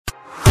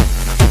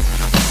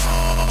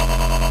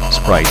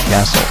Sprite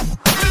Castle.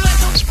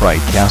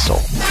 Sprite Castle.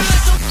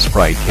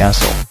 Sprite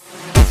Castle.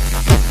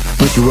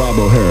 Mr. Rob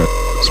O'Hara.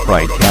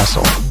 Sprite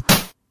Castle.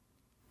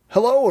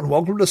 Hello and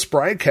welcome to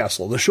Sprite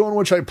Castle, the show in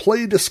which I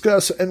play,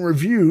 discuss, and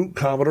review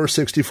Commodore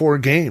 64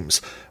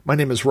 games. My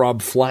name is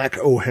Rob Flack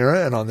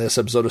O'Hara, and on this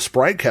episode of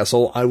Sprite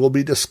Castle, I will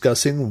be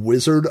discussing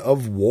Wizard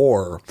of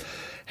Wor.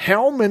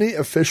 How many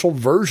official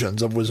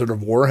versions of Wizard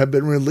of Wor have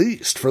been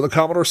released for the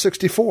Commodore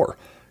 64?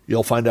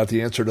 You'll find out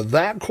the answer to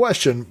that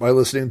question by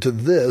listening to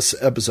this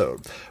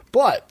episode.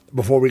 But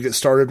before we get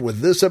started with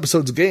this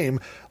episode's game,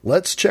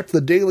 let's check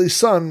the Daily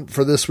Sun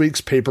for this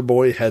week's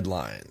Paperboy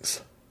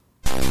headlines.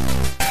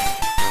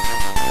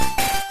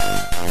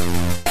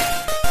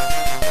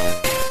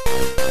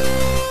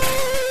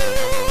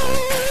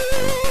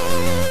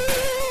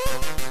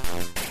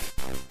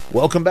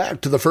 Welcome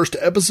back to the first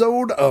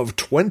episode of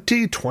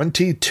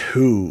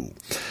 2022.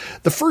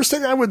 The first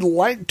thing I would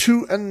like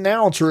to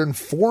announce or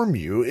inform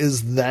you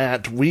is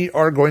that we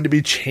are going to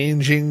be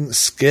changing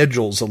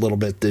schedules a little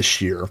bit this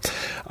year.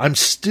 I'm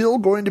still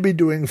going to be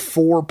doing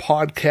 4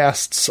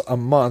 podcasts a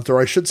month, or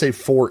I should say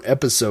 4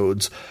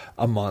 episodes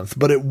a month,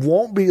 but it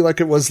won't be like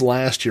it was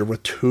last year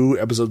with 2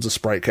 episodes of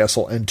Sprite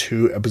Castle and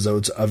 2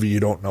 episodes of You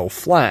Don't Know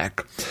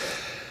Flack.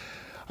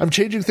 I'm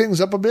changing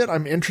things up a bit.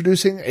 I'm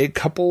introducing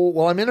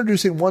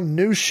one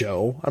new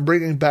show. I'm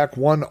bringing back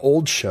one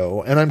old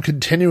show, and I'm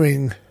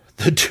continuing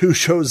the 2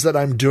 shows that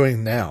I'm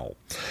doing now.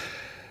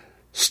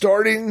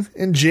 Starting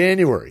in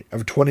January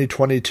of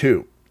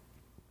 2022,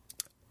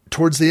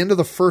 towards the end of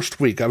the first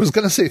week, I was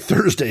going to say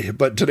Thursday,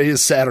 but today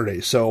is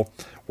Saturday, so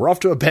we're off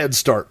to a bad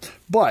start.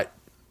 But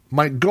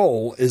my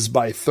goal is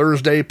by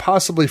Thursday,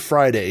 possibly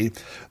Friday,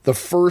 the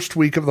first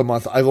week of the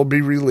month, I will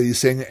be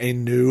releasing a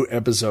new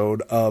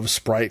episode of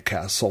Sprite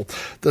Castle.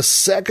 The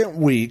second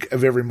week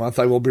of every month,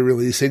 I will be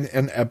releasing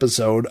an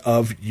episode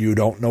of You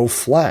Don't Know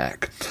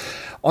Flack.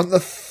 On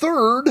the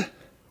third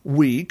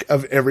week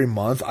of every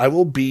month, I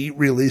will be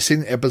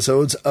releasing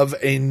episodes of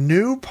a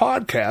new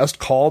podcast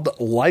called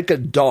Like a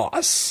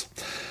DOS.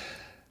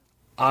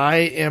 I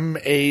am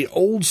a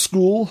old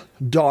school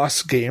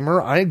DOS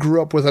gamer. I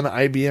grew up with an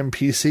IBM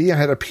PC. I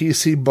had a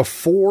PC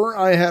before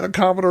I had a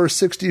Commodore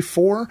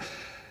 64,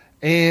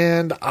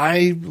 and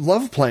I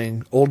love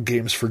playing old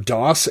games for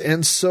DOS,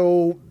 and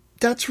so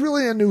that's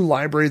really a new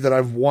library that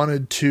I've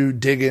wanted to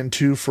dig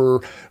into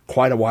for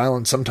quite a while.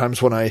 And sometimes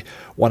when I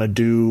want to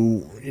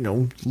do,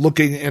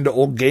 looking into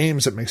old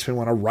games, it makes me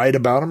want to write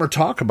about them or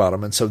talk about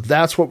them. And so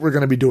that's what we're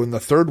going to be doing the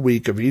third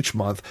week of each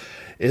month,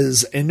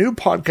 is a new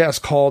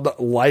podcast called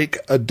Like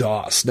a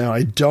DOS. Now,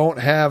 I don't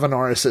have an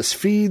RSS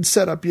feed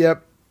set up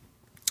yet.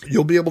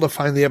 You'll be able to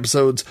find the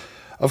episodes,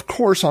 of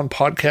course, on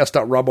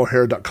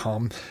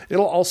podcast.robohara.com.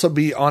 It'll also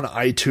be on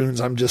iTunes.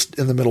 I'm just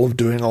in the middle of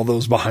doing all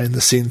those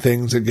behind-the-scene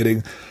things and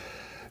getting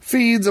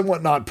feeds and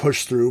whatnot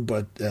pushed through,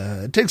 but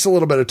it takes a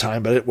little bit of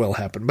time, but it will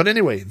happen. But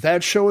anyway,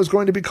 that show is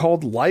going to be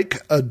called Like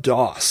a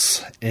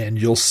DOS,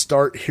 and you'll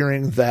start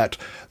hearing that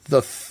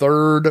the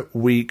third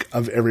week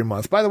of every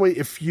month. By the way,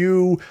 if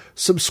you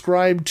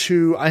subscribe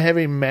to, I have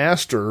a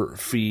master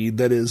feed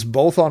that is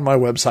both on my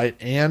website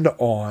and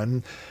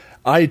on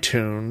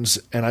iTunes,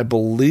 and I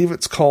believe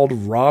it's called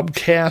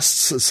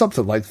Robcasts,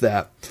 something like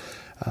that.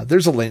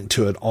 There's a link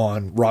to it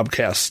on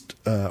Robcast,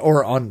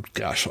 or on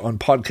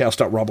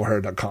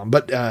podcast.robohara.com.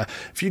 But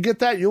if you get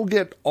that, you'll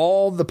get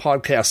all the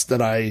podcasts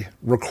that I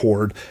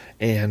record,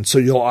 and so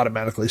you'll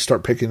automatically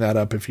start picking that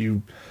up. If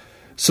you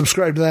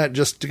subscribe to that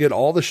just to get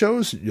all the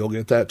shows, you'll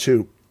get that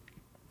too.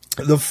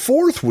 The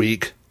fourth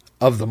week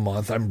of the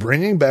month, I'm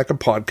bringing back a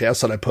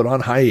podcast that I put on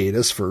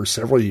hiatus for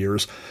several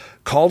years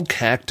called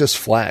Cactus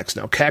Flax.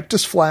 Now,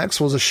 Cactus Flax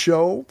was a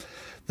show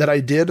that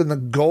I did, and the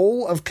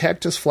goal of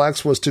Cactus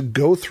Flax was to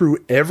go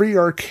through every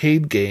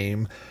arcade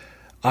game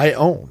I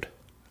owned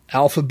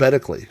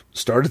alphabetically.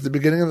 Start at the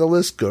beginning of the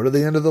list, go to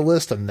the end of the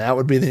list, and that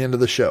would be the end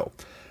of the show.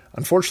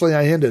 Unfortunately,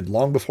 I ended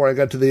long before I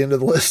got to the end of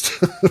the list,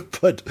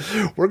 but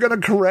we're going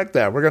to correct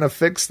that. We're going to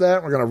fix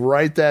that. We're going to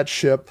right that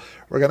ship.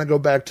 We're going to go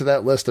back to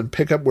that list and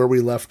pick up where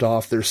we left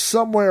off. There's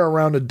somewhere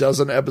around a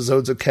dozen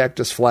episodes of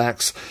Cactus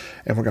Flax,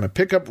 and we're going to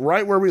pick up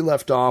right where we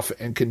left off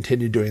and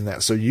continue doing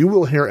that. So you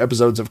will hear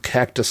episodes of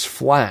Cactus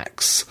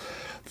Flax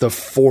the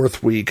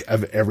fourth week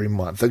of every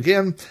month.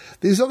 Again,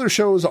 these other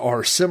shows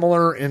are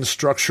similar in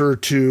structure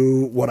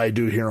to what I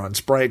do here on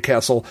Sprite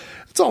Castle.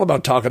 It's all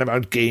about talking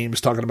about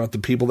games, talking about the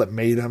people that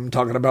made them,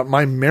 talking about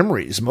my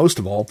memories, most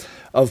of all,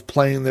 of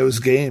playing those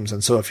games.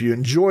 And so if you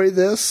enjoy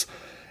this,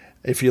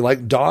 if you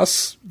like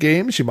DOS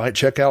games, you might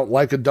check out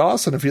Like a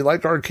DOS. And if you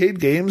like arcade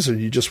games and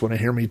you just want to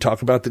hear me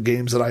talk about the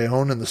games that I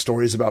own and the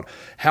stories about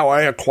how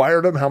I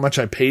acquired them, how much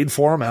I paid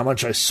for them, how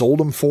much I sold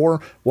them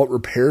for, what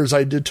repairs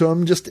I did to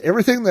them, just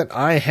everything that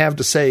I have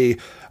to say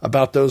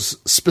about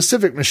those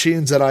specific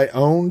machines that I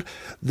owned,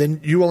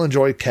 then you will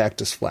enjoy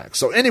Cactus Flax.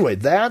 So anyway,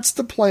 that's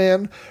the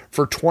plan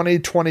for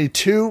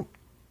 2022.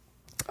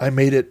 I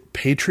made it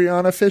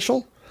Patreon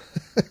official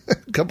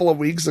a couple of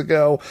weeks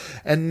ago,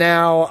 and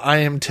now I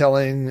am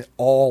telling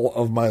all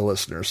of my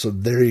listeners. So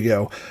there you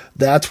go.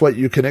 That's what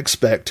you can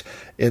expect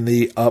in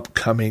the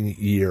upcoming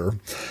year.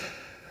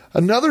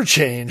 Another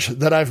change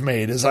that I've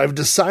made is I've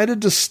decided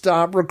to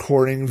stop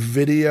recording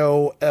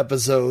video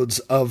episodes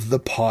of the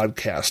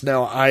podcast.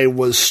 Now, I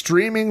was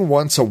streaming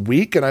once a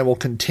week, and I will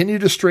continue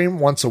to stream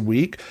once a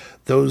week.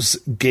 Those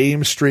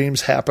game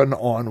streams happen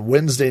on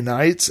Wednesday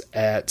nights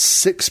at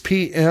 6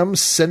 p.m.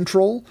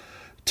 Central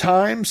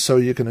Time, so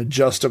you can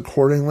adjust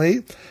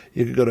accordingly.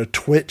 You can go to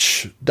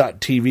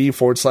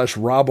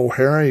twitch.tv/Rob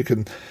O'Hara. You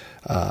can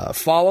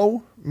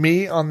follow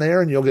me on there,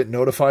 and you'll get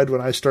notified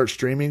when I start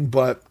streaming.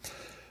 But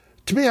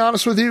to be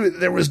honest with you,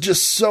 there was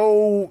just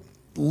so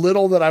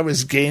little that I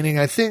was gaining.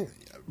 I think,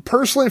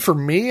 personally for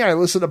me, I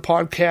listen to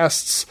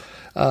podcasts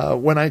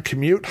when I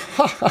commute.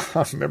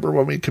 I remember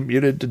when we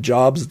commuted to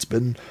jobs. It's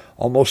been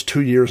almost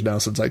 2 years now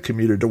since I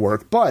commuted to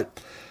work. But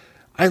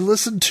I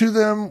listen to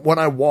them when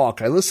I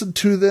walk. I listen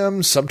to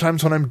them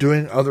sometimes when I'm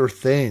doing other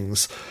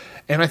things.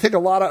 And I think a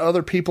lot of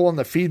other people, and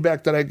the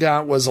feedback that I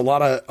got was a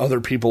lot of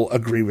other people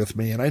agree with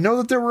me. And I know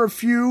that there were a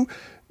few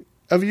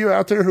of you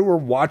out there who were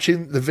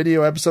watching the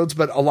video episodes,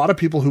 but a lot of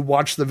people who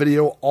watched the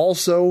video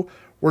also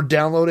were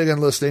downloading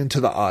and listening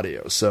to the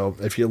audio. So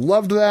if you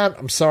loved that,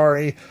 I'm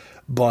sorry,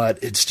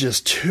 but it's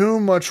just too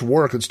much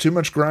work. It's too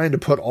much grind to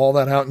put all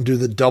that out and do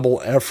the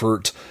double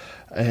effort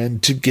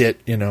and to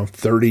get,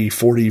 30,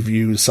 40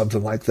 views,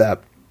 something like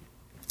that.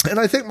 And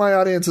I think my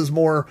audience is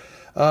more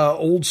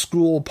old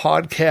school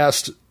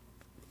podcast,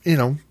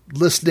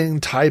 listening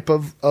type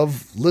of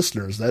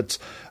listeners. That's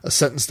a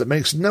sentence that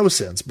makes no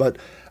sense. But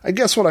I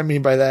guess what I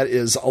mean by that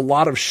is a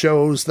lot of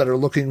shows that are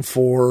looking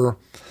for,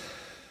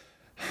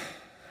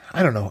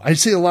 I don't know. I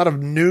see a lot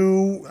of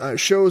new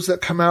shows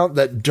that come out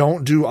that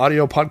don't do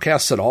audio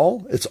podcasts at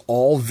all. It's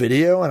all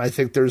video. And I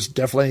think there's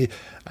definitely,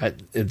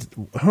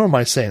 who am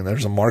I saying?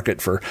 There's a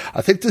market for,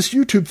 I think this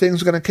YouTube thing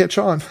is going to catch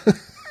on.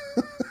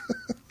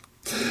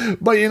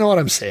 But you know what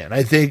I'm saying.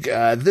 I think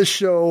this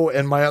show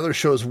and my other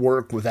shows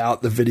work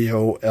without the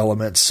video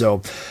elements.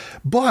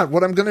 But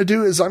what I'm going to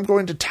do is I'm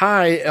going to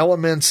tie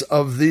elements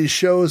of these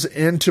shows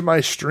into my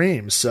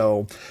streams.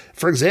 So,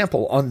 for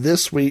example, on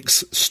this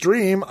week's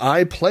stream,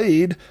 I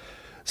played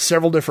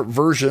several different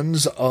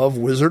versions of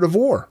Wizard of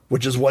War,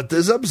 which is what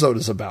this episode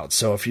is about.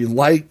 So if you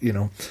like,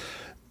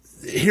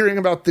 hearing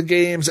about the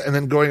games and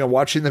then going and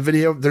watching the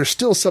video, there's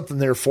still something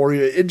there for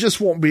you. It just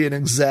won't be an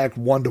exact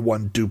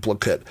one-to-one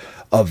duplicate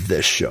of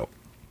this show.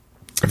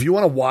 If you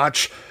want to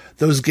watch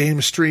those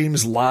game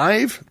streams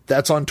live,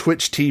 that's on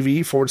Twitch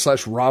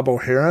TV/Rob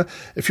O'Hara.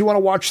 If you want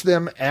to watch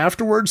them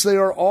afterwards, they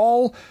are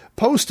all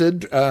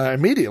posted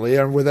immediately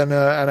and within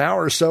an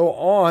hour or so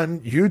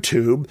on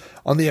YouTube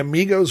on the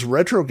Amigos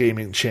Retro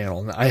Gaming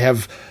channel. I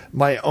have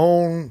my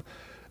own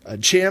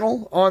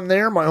channel on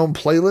there, my own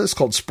playlist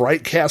called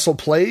Sprite Castle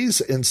Plays,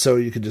 and so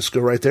you can just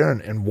go right there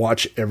and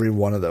watch every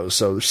one of those.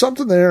 So there's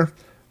something there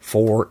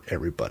for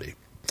everybody.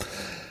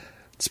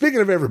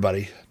 Speaking of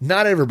everybody,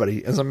 not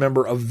everybody is a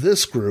member of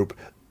this group.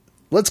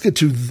 Let's get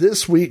to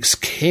this week's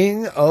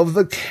King of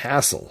the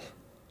Castle.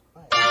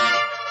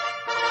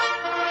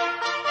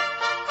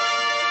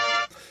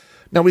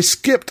 Now, we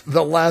skipped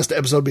the last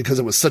episode because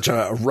it was such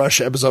a rush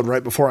episode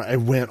right before I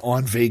went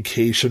on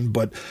vacation,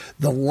 but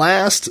the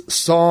last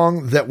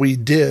song that we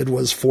did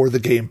was for the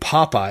game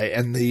Popeye,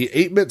 and the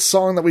 8-bit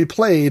song that we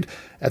played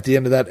at the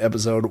end of that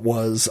episode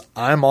was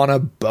I'm on a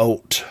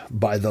Boat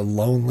by The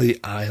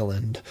Lonely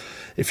Island.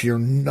 If you're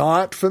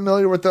not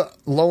familiar with The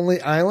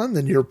Lonely Island,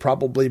 then you're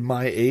probably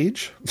my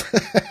age,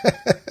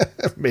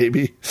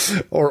 maybe,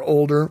 or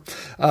older.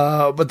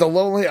 But The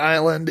Lonely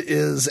Island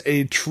is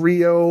a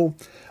trio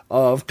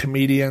of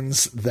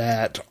comedians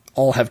that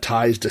all have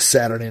ties to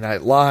Saturday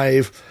Night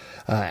Live.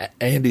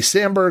 Andy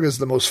Samberg is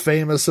the most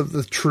famous of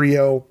the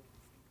trio,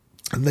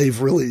 and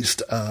they've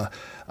released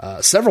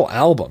several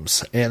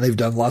albums, and they've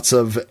done lots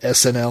of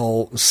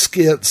SNL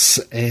skits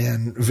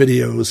and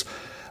videos,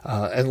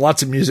 and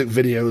lots of music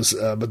videos.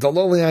 But The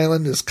Lonely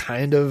Island is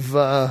kind of,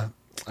 I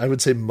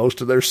would say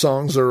most of their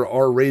songs are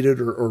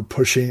R-rated or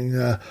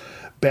pushing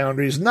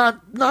boundaries,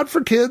 not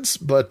for kids,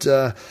 but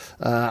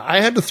I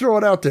had to throw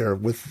it out there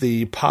with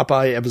the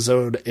Popeye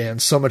episode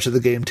and so much of the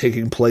game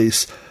taking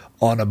place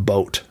on a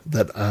boat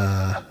that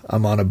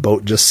I'm on a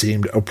boat just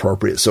seemed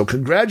appropriate. So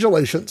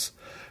congratulations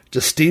to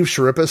Steve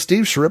Sharippa.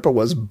 Steve Sharippa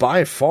was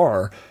by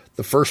far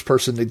the first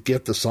person to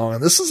get the song,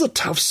 and this is a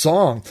tough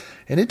song.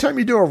 Anytime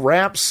you do a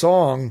rap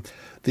song,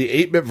 the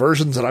 8-bit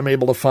versions that I'm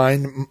able to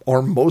find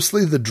are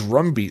mostly the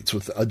drum beats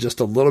with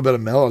just a little bit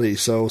of melody,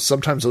 so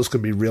sometimes those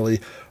can be really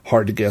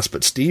hard to guess.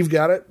 But Steve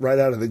got it right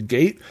out of the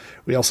gate.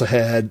 We also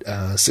had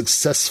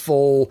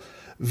successful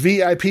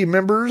VIP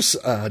members,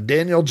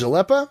 Daniel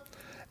Jalapa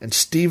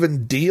and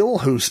Kevin Deal,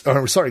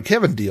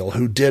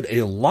 who did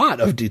a lot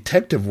of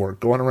detective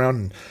work going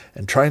around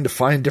and trying to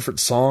find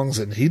different songs,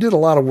 and he did a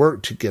lot of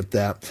work to get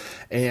that.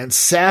 And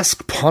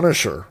Sask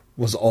Punisher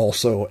was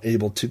also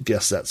able to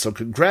guess that. So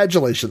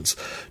congratulations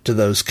to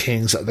those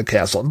kings of the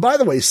castle. And by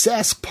the way,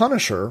 Sask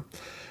Punisher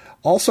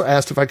also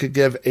asked if I could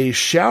give a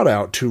shout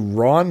out to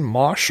Ron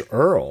Mosh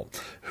Earl,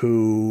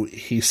 who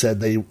he said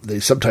they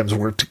sometimes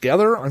work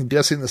together on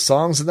guessing the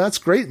songs, and that's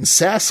great. And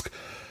Sask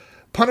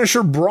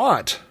Punisher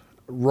brought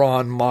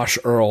Ron Mosh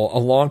Earl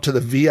along to the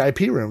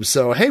VIP room.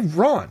 So, hey,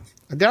 Ron,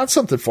 I got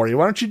something for you.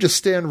 Why don't you just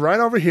stand right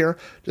over here?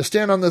 Just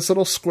stand on this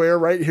little square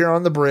right here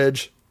on the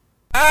bridge.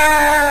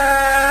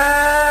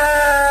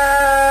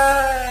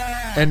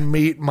 And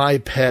meet my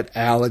pet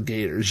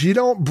alligators. You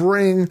don't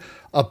bring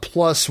a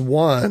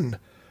 +1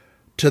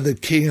 to the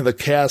king of the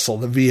castle,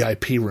 the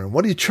VIP room.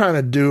 What are you trying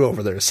to do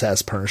over there,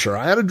 Sass Punisher?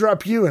 I had to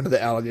drop you into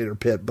the alligator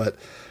pit, but,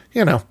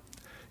 you know,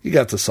 you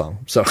got the song.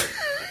 So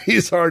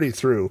he's already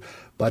through.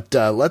 But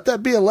let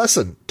that be a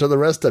lesson to the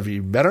rest of you.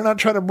 You better not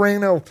try to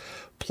bring no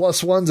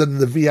 +1s into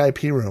the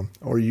VIP room,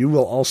 or you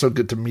will also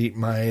get to meet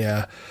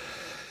my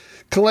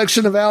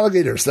collection of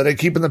alligators that I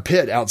keep in the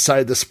pit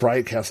outside the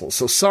Sprite Castle.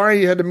 So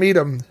sorry you had to meet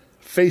them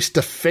face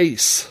to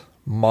face,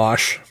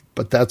 Mosh,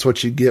 but that's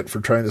what you get for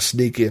trying to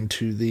sneak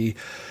into the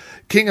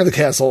King of the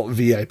Castle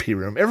VIP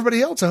room.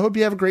 Everybody else, I hope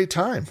you have a great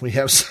time. We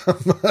have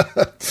some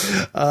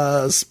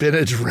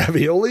spinach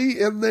ravioli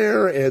in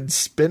there and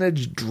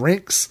spinach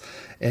drinks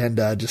and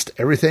just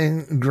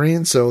everything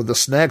green. So the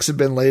snacks have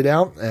been laid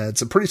out.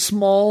 It's a pretty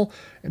small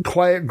and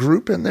quiet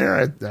group in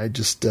there. I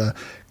just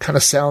kind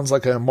of sounds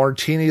like a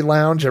martini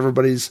lounge.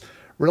 Everybody's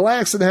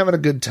relaxed and having a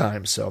good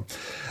time. So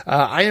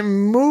I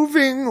am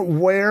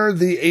moving where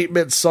the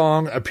 8-bit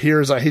song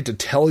appears. I hate to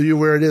tell you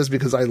where it is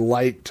because I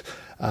liked...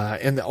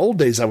 in the old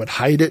days, I would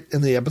hide it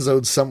in the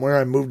episodes somewhere.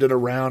 I moved it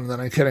around, and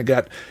then I kind of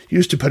got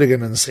used to putting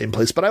it in the same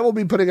place. But I will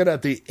be putting it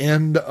at the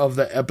end of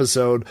the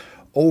episode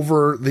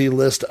over the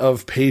list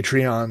of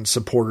Patreon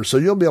supporters. So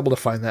you'll be able to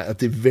find that at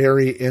the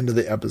very end of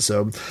the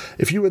episode.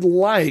 If you would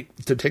like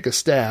to take a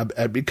stab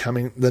at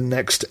becoming the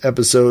next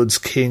episode's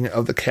King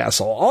of the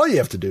Castle, all you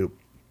have to do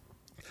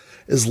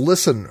is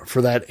listen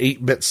for that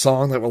 8-bit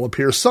song that will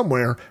appear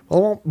somewhere. Well,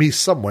 it won't be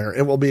somewhere.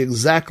 It will be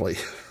exactly...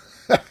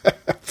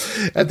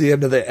 at the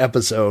end of the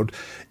episode.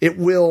 It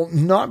will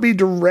not be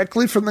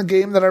directly from the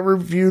game that I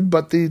reviewed,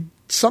 but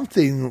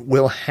something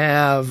will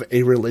have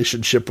a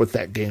relationship with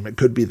that game. It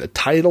could be the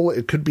title.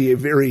 It could be a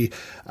very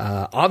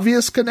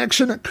obvious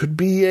connection. It could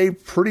be a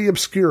pretty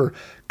obscure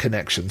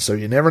connection. So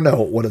you never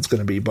know what it's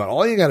going to be. But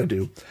all you got to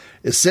do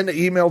is send an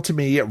email to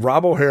me at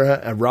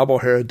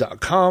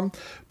robohara@robohara.com.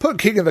 Put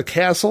King of the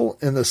Castle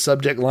in the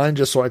subject line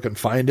just so I can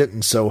find it,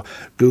 and so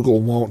Google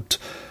won't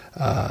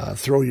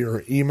throw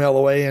your email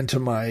away into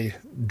my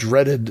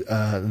dreaded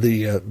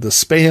the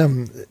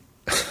spam.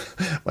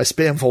 My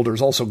spam folder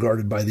is also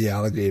guarded by the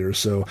alligators,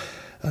 so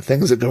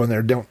things that go in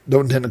there don't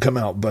tend to come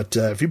out. But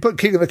if you put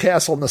King of the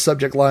Castle in the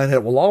subject line,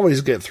 it will always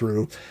get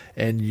through,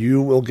 and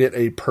you will get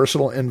a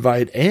personal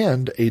invite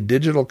and a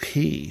digital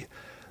key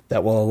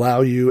that will allow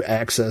you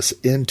access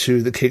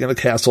into the King of the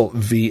Castle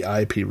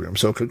VIP room.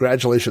 So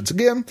congratulations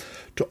again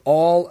to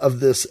all of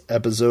this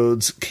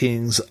episode's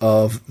Kings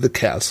of the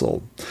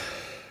Castle.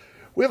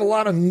 We have a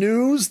lot of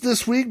news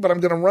this week, but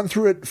I'm going to run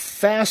through it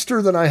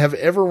faster than I have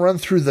ever run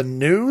through the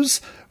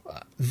news.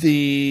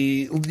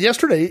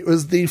 Yesterday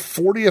was the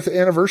 40th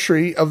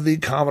anniversary of the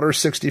Commodore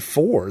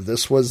 64.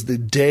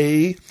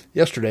 Yesterday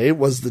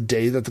was the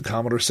day that the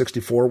Commodore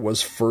 64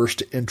 was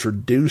first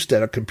introduced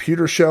at a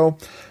computer show.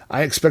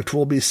 I expect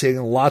we'll be seeing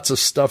lots of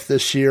stuff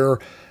this year.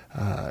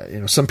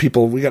 Some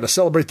people, we got to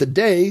celebrate the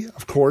day,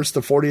 of course,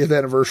 the 40th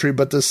anniversary,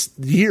 but this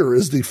year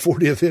is the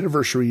 40th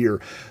anniversary year.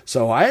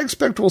 So I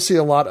expect we'll see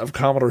a lot of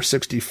Commodore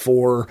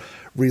 64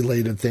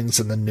 related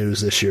things in the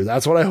news this year.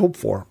 That's what I hope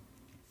for.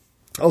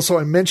 Also,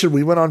 I mentioned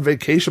we went on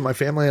vacation. My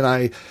family and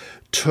I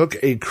took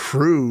a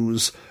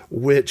cruise,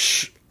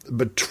 which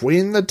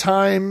between the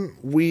time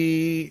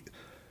we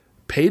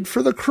paid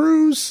for the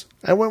cruise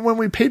and when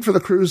we paid for the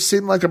cruise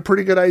seemed like a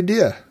pretty good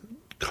idea.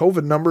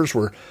 COVID numbers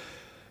were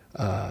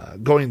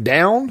going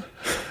down,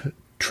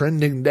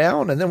 trending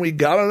down, and then we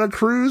got on a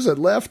cruise and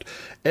left,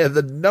 and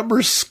the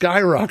numbers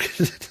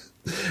skyrocketed.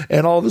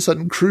 And all of a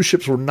sudden, cruise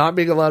ships were not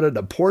being allowed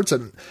into ports,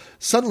 and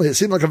suddenly it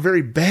seemed like a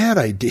very bad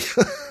idea.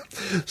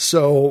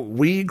 So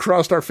we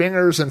crossed our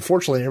fingers, and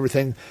fortunately,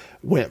 everything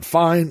went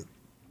fine.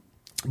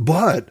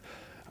 But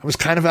I was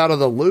kind of out of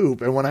the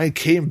loop, and when I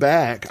came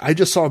back, I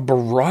just saw a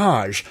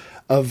barrage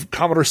of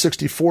Commodore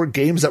 64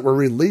 games that were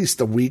released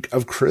the week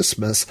of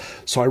Christmas.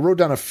 So I wrote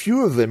down a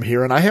few of them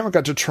here, and I haven't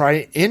got to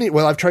try any.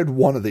 Well, I've tried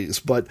one of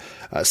these, but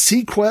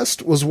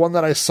SeaQuest was one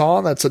that I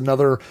saw. That's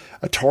another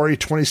Atari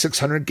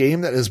 2600 game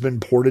that has been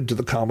ported to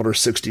the Commodore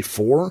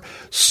 64.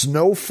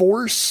 Snow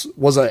Force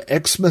was an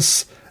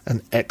Xmas,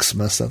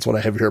 that's what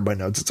I have here in my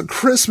notes. It's a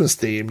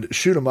Christmas-themed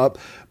shoot-'em-up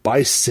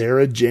by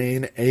Sarah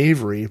Jane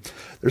Avery.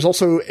 There's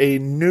also a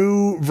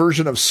new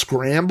version of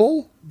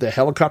Scramble, the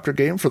helicopter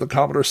game for the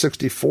Commodore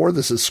 64.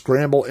 This is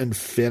Scramble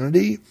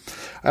Infinity.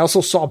 I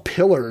also saw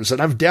Pillars,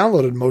 and I've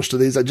downloaded most of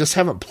these. I just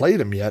haven't played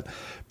them yet.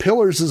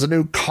 Pillars is a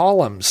new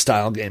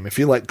column-style game. If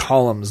you like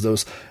columns,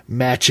 those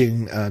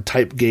matching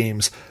type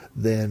games,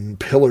 then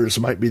Pillars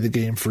might be the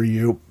game for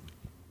you.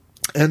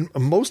 And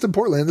most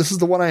importantly, and this is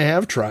the one I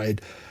have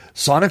tried,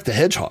 Sonic the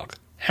Hedgehog.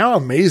 How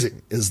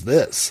amazing is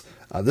this?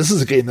 This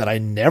is a game that I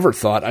never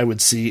thought I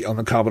would see on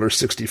the Commodore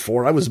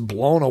 64. I was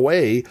blown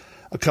away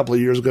a couple of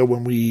years ago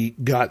when we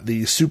got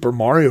the Super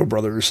Mario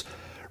Brothers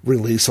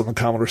release on the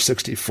Commodore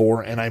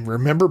 64. And I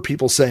remember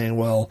people saying,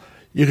 well,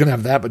 you can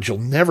have that, but you'll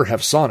never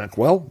have Sonic.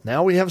 Well,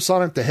 now we have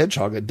Sonic the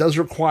Hedgehog. It does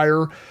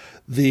require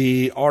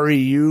the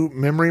REU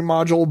memory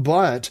module,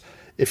 but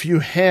if you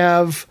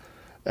have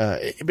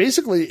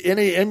basically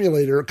any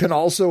emulator can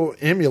also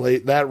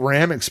emulate that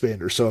RAM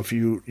expander. So if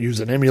you use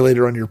an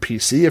emulator on your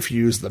PC, if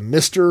you use the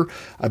Mister,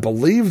 I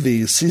believe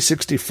the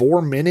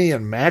C64 Mini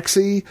and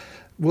Maxi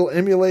will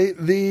emulate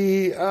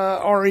the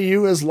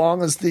REU as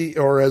well as the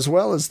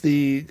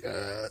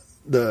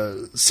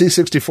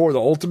C64, the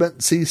Ultimate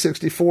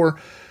C64.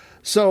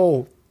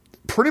 So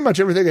pretty much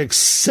everything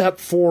except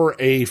for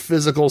a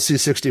physical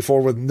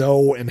C64 with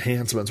no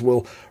enhancements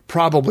will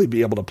probably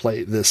be able to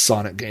play this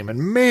Sonic game. And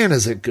man,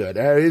 is it good.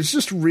 It's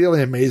just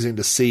really amazing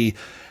to see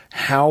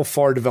how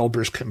far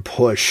developers can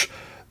push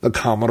the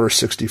Commodore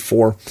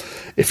 64.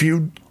 If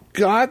you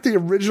got the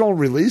original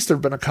release, there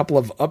have been a couple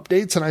of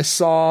updates, and I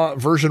saw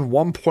version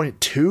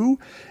 1.2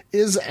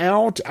 is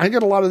out. I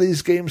get a lot of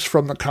these games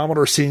from the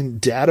Commodore Scene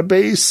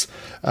database,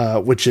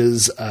 which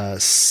is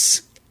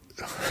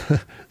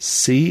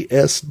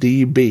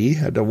CSDB,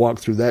 had to walk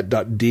through that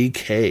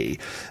 .dk.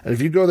 And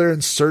if you go there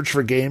and search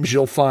for games,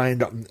 you'll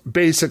find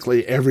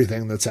basically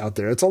everything that's out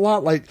there. It's a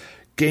lot like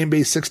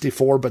GameBase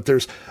 64, but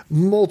there's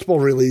multiple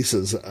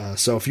releases.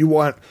 So if you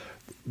want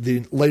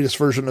the latest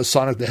version of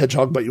Sonic the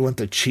Hedgehog, but you want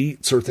the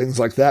cheats or things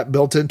like that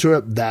built into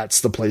it,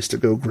 that's the place to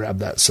go grab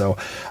that. So,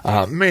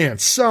 man,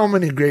 so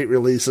many great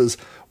releases.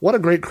 What a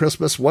great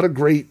Christmas. What a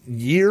great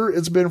year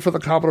it's been for the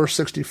Commodore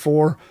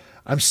 64.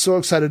 I'm so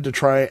excited to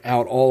try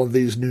out all of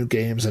these new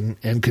games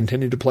and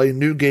continue to play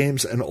new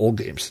games and old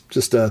games.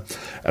 Just a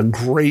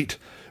great,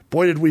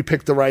 boy, did we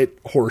pick the right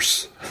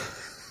horse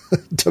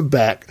to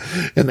back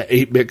in the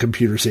 8-bit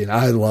computer scene.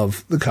 I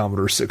love the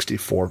Commodore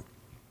 64.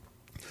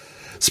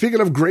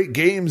 Speaking of great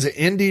games,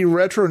 Indie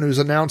Retro News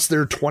announced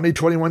their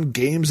 2021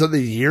 Games of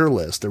the Year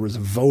list. There was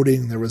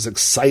voting, there was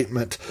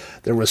excitement,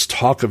 there was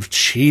talk of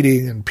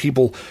cheating and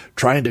people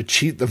trying to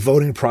cheat the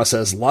voting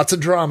process. Lots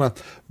of drama,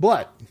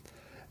 but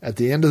at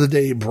the end of the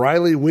day,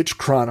 Briley Witch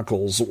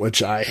Chronicles,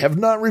 which I have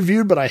not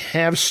reviewed, but I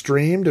have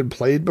streamed and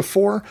played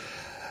before,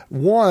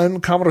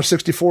 won Commodore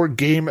 64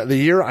 Game of the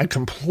Year. I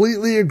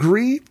completely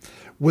agree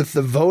with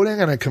the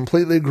voting, and I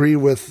completely agree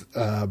with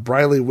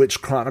Briley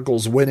Witch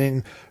Chronicles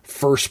winning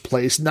first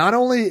place. Not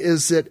only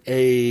is it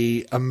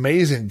a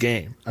amazing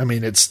game, I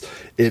mean, it's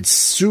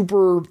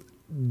super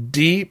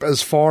deep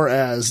as far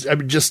as, I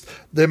mean, just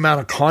the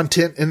amount of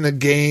content in the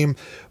game,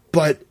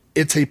 but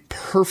it's a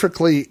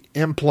perfectly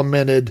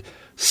implemented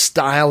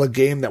style of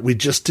game that we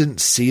just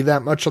didn't see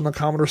that much on the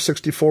Commodore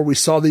 64. We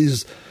saw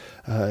these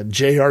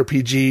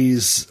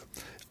JRPGs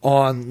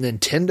on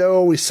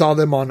Nintendo. We saw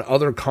them on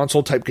other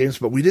console type games,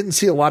 but we didn't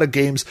see a lot of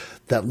games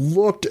that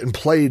looked and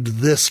played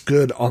this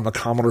good on the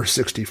Commodore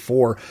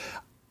 64.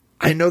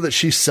 I know that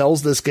she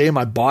sells this game.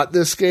 I bought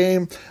this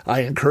game.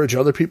 I encourage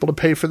other people to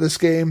pay for this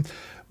game,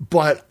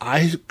 but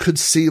I could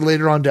see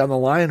later on down the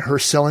line her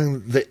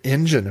selling the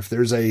engine. If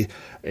there's a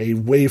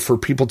way for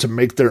people to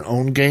make their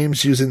own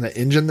games using the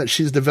engine that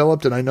she's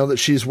developed, and I know that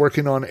she's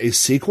working on a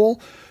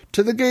sequel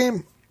to the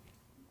game.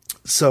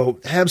 So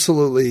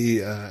absolutely,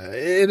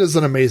 it is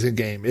an amazing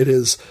game. It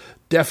is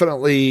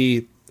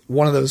definitely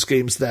one of those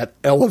games that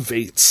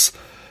elevates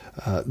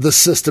the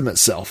system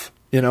itself.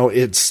 You know,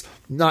 it's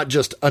not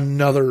just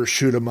another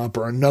shoot 'em up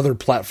or another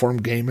platform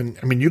game. And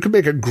I mean, you can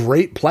make a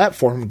great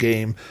platform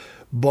game,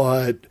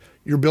 but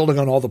you're building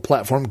on all the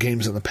platform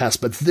games in the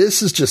past. But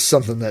this is just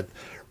something that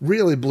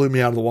really blew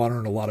me out of the water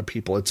and a lot of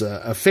people. It's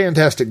a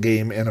fantastic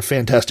game and a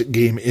fantastic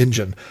game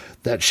engine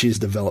that she's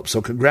developed.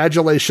 So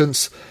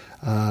congratulations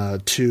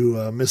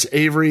to Miss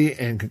Avery,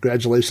 and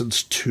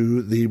congratulations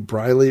to the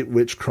Briley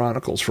Witch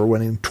Chronicles for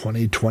winning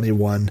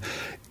 2021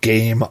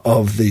 Game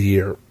of the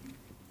Year.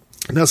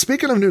 Now,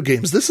 speaking of new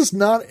games, this is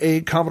not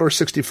a Commodore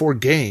 64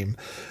 game,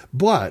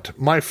 but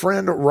my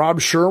friend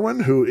Rob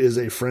Sherwin, who is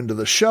a friend of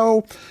the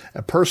show,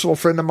 a personal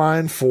friend of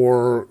mine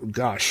for,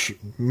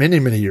 many,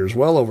 many years,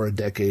 well over a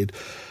decade,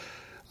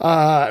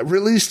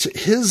 released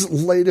his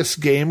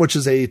latest game, which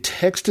is a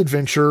text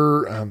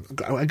adventure.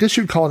 I guess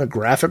you'd call it a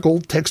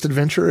graphical text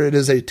adventure. It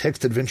is a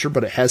text adventure,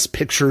 but it has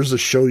pictures to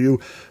show you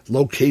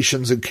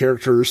locations and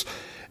characters.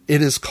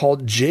 It is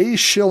called Jay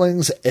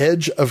Schilling's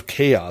Edge of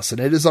Chaos, and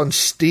it is on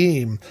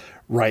Steam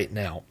right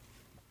now.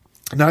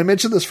 Now, I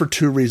mention this for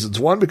two reasons.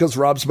 One, because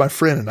Rob's my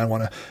friend, and I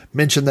want to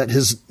mention that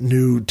his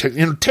new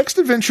text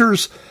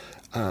adventures,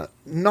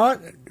 not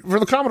for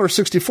the Commodore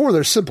 64,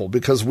 they're simple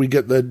because we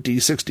get the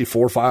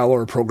D64 file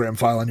or a program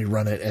file and you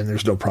run it and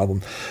there's no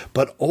problem.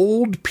 But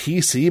old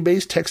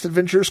PC-based text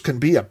adventures can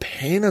be a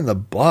pain in the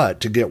butt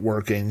to get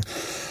working.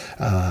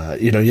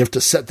 You have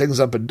to set things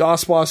up in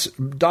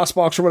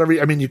DOSBox or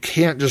whatever. I mean, you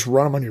can't just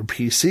run them on your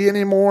PC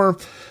anymore.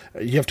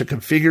 You have to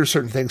configure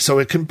certain things. So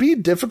it can be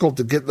difficult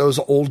to get those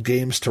old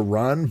games to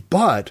run.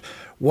 But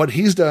what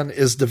he's done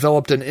is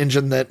developed an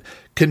engine that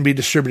can be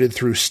distributed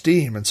through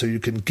Steam. And so you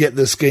can get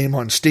this game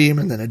on Steam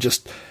and then it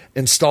just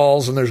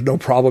installs and there's no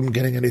problem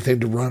getting anything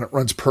to run. It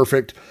runs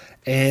perfect.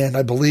 And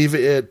I believe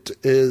it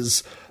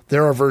is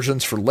there are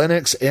versions for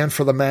Linux and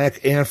for the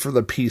Mac and for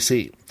the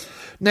PC.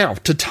 Now,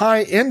 to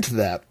tie into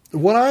that,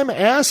 what I'm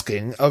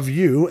asking of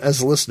you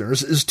as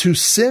listeners is to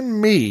send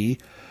me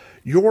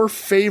your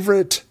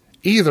favorite,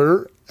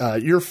 either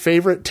your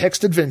favorite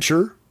text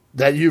adventure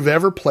that you've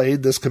ever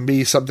played. This can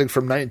be something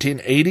from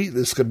 1980.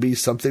 This could be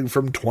something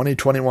from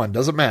 2021.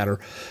 Doesn't matter.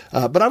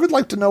 But I would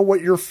like to know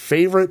what your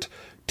favorite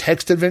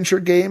text adventure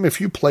game,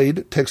 if you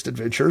played text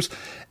adventures,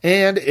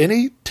 and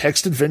any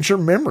text adventure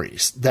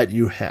memories that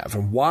you have.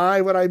 And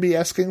why would I be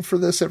asking for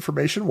this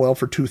information? Well,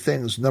 for two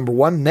things. Number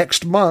one,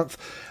 next month,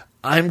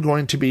 I'm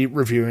going to be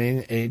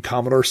reviewing a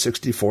Commodore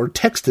 64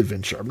 text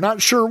adventure. I'm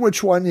not sure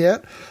which one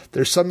yet.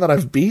 There's some that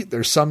I've beat.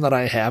 There's some that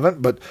I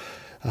haven't, but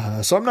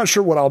so I'm not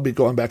sure what I'll be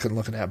going back and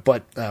looking at,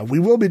 but we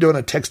will be doing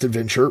a text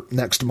adventure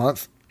next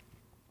month.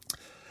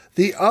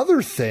 The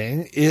other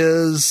thing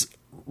is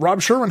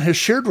Rob Sherman has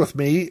shared with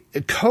me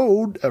a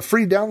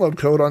free download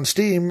code on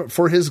Steam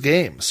for his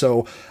game.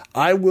 So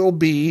I will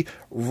be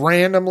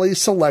randomly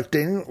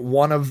selecting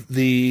one of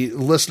the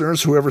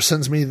listeners, whoever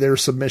sends me their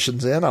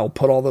submissions in. I'll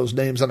put all those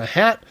names in a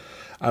hat.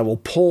 I will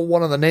pull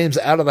one of the names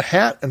out of the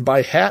hat, and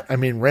by hat, I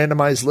mean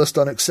randomized list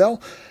on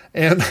Excel.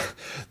 And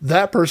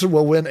that person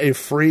will win a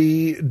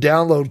free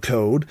download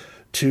code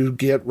to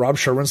get Rob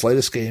Sherman's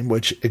latest game,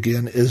 which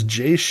again is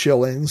Jay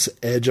Schilling's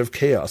Edge of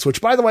Chaos, which,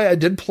 by the way, I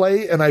did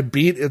play and I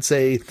beat. It's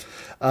a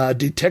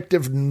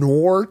detective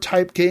noir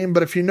type game,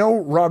 but if you know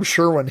Rob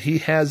Sherman, he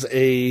has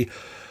a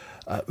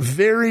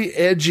very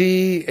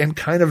edgy and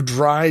kind of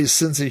dry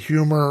sense of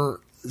humor.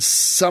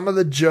 Some of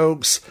the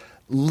jokes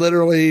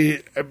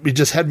literally, it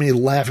just had me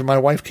laughing. My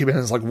wife came in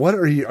and was like, "What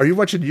are you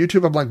watching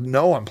YouTube?" I'm like,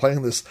 "No, I'm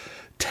playing this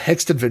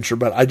text adventure,"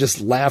 but I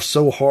just laughed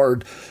so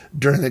hard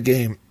during the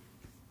game.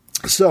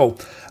 So,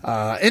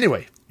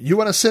 anyway, you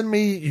want to send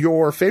me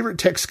your favorite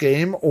text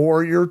game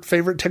or your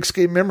favorite text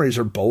game memories,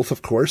 or both,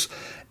 of course.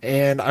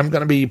 And I'm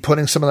going to be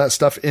putting some of that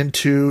stuff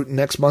into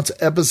next month's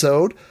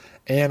episode,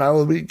 and I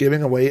will be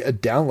giving away a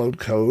download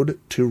code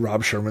to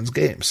Rob Sherman's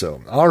game.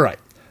 So, all right,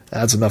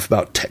 that's enough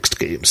about text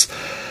games.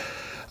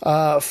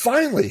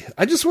 Finally,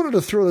 I just wanted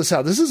to throw this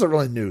out. This isn't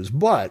really news,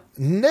 but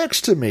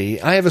next to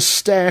me, I have a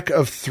stack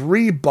of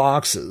 3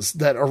 boxes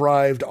that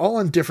arrived all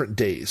on different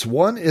days.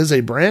 One is a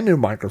brand new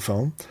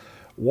microphone,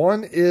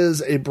 one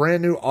is a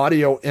brand new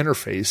audio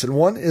interface, and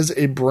one is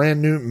a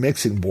brand new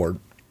mixing board.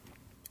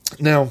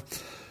 Now,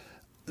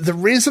 the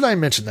reason I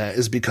mention that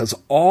is because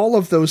all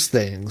of those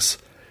things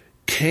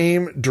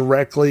came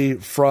directly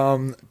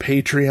from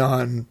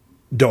Patreon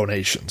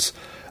donations.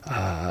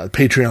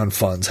 Patreon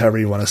funds, however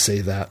you want to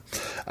say that.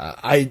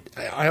 I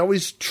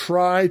always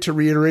try to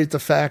reiterate the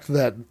fact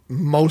that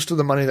most of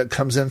the money that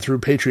comes in through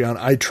Patreon,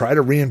 I try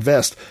to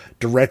reinvest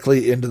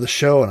directly into the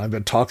show. And I've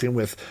been talking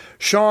with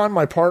Sean,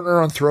 my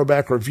partner, on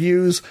Throwback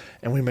Reviews,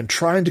 and we've been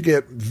trying to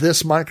get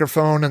this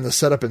microphone and the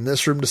setup in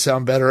this room to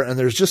sound better. And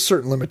there's just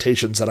certain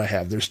limitations that I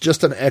have. There's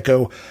just an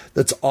echo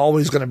that's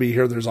always going to be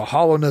here. There's a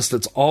hollowness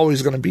that's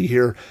always going to be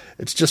here.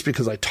 It's just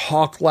because I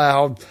talk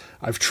loud.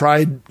 I've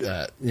tried,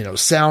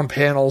 sound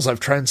panels. I've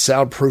tried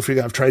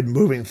soundproofing. I've tried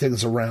moving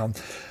things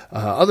around,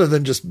 other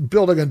than just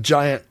building a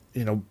giant,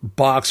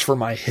 box for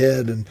my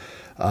head and,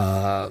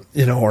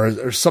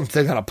 or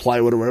something on a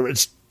plywood or whatever.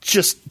 It's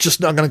just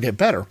not going to get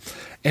better.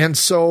 And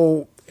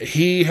so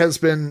he has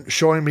been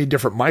showing me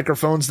different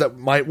microphones that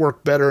might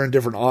work better and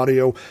different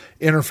audio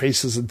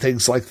interfaces and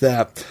things like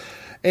that.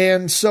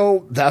 And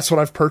so that's what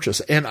I've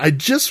purchased. And I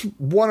just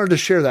wanted to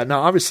share that.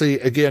 Now, obviously,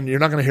 again, you're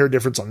not going to hear a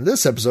difference on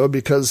this episode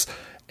because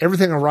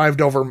everything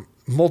arrived over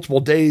multiple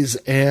days,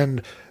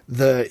 and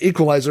the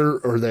equalizer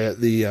or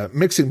the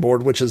mixing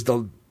board, which is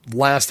the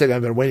last thing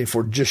I've been waiting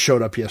for, just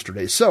showed up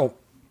yesterday. So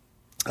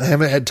I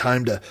haven't had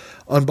time to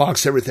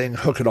unbox everything,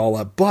 hook it all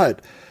up,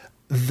 but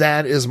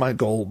that is my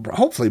goal.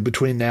 Hopefully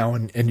between now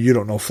and You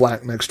Don't Know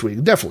Flack next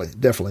week.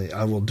 Definitely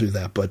I will do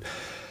that. But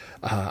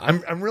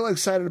I'm really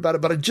excited about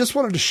it, but I just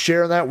wanted to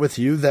share that with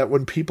you, that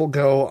when people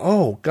go,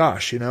 "Oh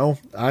gosh, I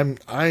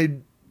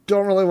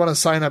don't really want to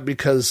sign up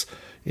because,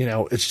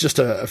 it's just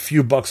a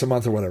few bucks a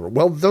month or whatever."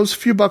 Well, those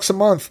few bucks a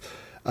month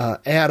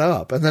add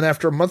up. And then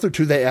after a month or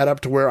two, they add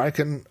up to where I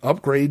can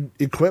upgrade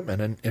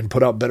equipment and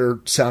put out better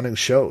sounding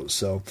shows.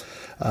 So,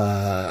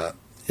 I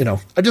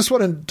just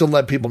wanted to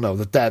let people know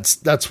that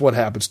that's what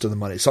happens to the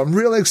money. So I'm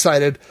really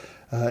excited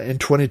in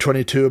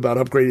 2022 about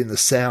upgrading the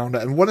sound.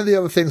 And one of the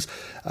other things,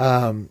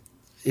 one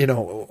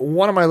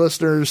of my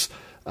listeners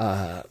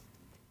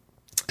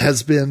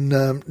has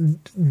been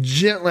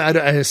gently,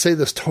 I say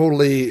this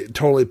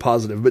totally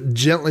positive, but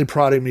gently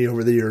prodding me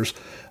over the years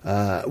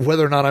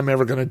whether or not I'm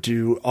ever going to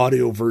do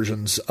audio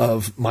versions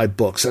of my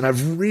books. And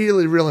I've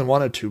really, really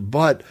wanted to,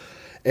 but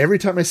every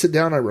time I sit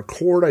down, I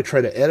record, I try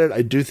to edit,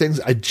 I do things,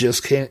 I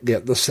just can't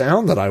get the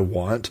sound that I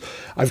want.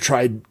 I've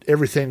tried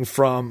everything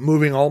from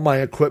moving all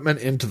my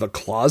equipment into the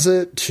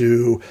closet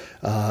to,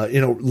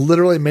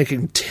 literally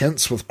making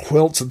tents with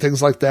quilts and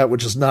things like that,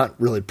 which is not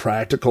really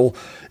practical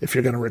if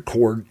you're going to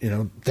record,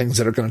 things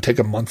that are going to take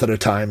a month at a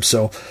time.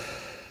 So,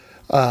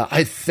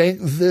 I think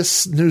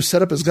this new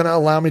setup is going to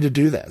allow me to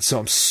do that. So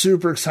I'm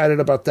super excited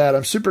about that.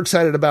 I'm super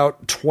excited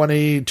about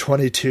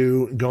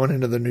 2022 going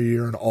into the new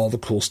year and all the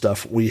cool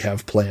stuff we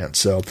have planned.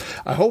 So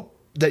I hope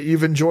that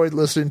you've enjoyed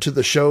listening to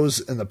the shows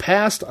in the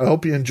past. I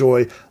hope you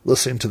enjoy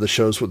listening to the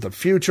shows with the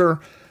future.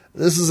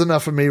 This is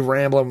enough of me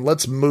rambling.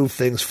 Let's move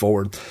things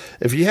forward.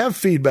 If you have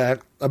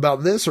feedback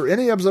about this or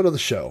any episode of the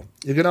show,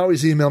 you can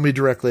always email me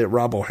directly at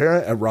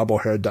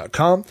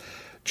robohara@robohara.com.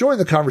 Join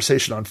the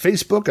conversation on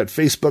Facebook at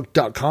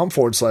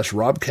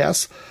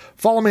facebook.com/Robcast.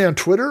 Follow me on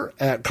Twitter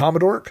at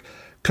Commodore.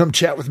 Come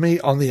chat with me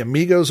on the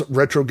Amigos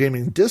Retro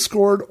Gaming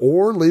Discord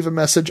or leave a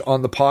message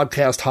on the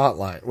podcast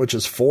hotline, which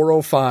is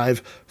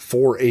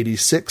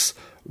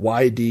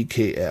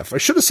 405-486-YDKF. I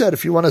should have said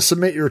if you want to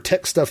submit your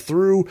tech stuff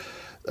through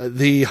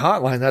the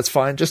hotline, that's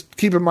fine. Just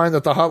keep in mind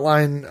that the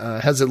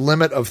hotline has a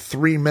limit of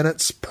 3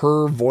 minutes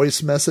per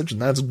voice message,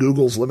 and that's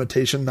Google's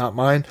limitation, not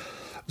mine.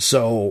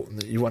 So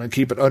you want to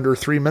keep it under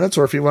 3 minutes,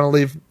 or if you want to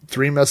leave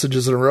 3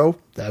 messages in a row,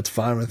 that's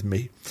fine with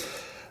me.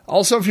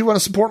 Also, if you want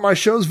to support my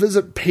shows,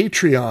 visit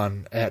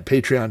Patreon at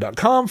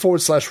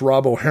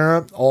patreon.com/Rob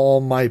O'Hara.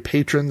 All my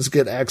patrons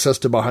get access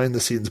to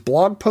behind-the-scenes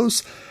blog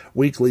posts,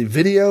 weekly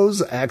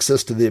videos,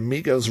 access to the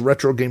Amigos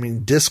Retro Gaming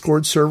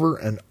Discord server,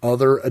 and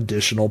other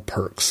additional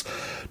perks.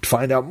 To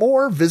find out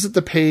more, visit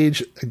the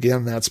page.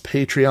 Again, that's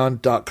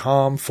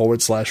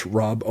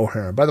patreon.com/Rob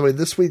O'Hara. By the way,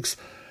 this week's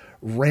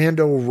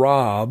Rando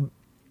Rob,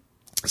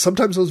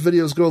 sometimes those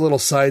videos go a little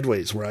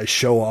sideways where I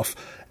show off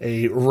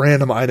a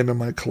random item in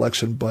my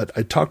collection, but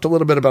I talked a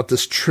little bit about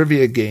this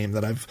trivia game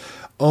that I've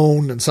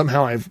owned, and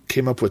somehow I've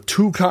came up with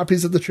 2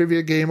 copies of the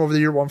trivia game over the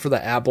year, one for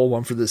the Apple,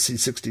 one for the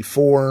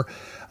C64.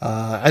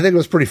 I think it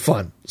was pretty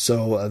fun.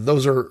 So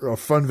those are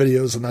fun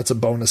videos, and that's a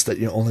bonus that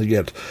you only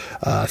get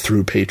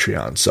through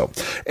Patreon. So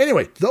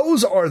anyway,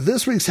 those are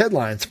this week's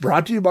headlines,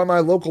 brought to you by my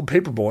local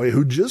paperboy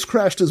who just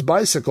crashed his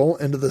bicycle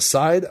into the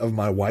side of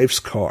my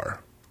wife's car.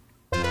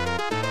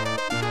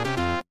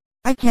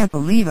 I can't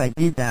believe I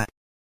did that.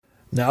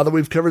 Now that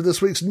we've covered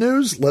this week's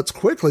news, let's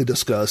quickly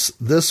discuss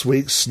this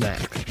week's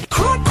snack.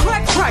 Crack,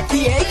 crack, crack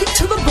the egg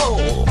into the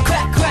bowl.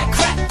 Crack, crack,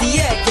 crack the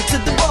egg into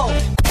the bowl.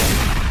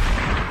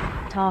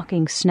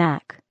 Talking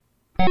snack.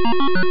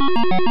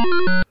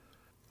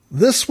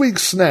 This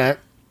week's snack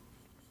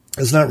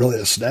is not really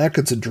a snack,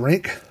 it's a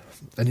drink,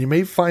 and you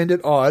may find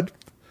it odd,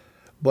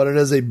 but it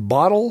is a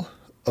bottle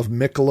of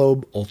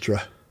Michelob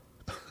Ultra.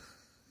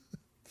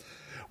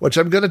 Which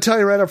I'm going to tell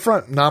you right up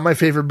front, not my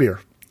favorite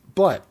beer.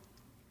 But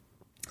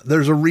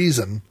there's a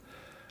reason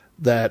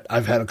that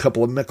I've had a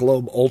couple of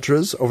Michelob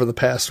Ultras over the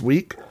past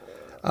week.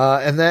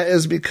 And that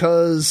is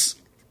because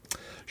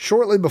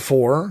shortly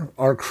before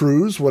our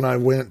cruise, when I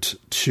went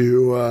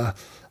to,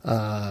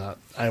 I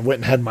went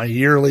and had my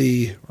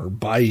yearly or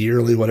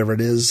bi-yearly, whatever it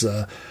is,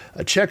 a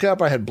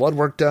checkup. I had blood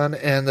work done,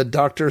 and the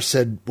doctor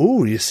said,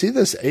 "Ooh, you see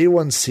this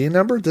A1C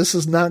number? This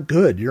is not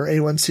good. Your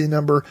A1C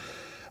number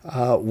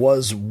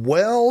was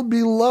well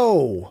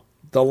below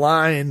the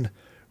line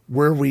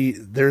where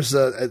there's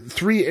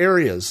 3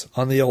 areas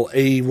on the old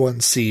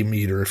A1C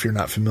meter, if you're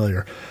not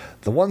familiar.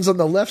 The ones on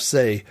the left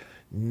say,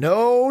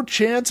 no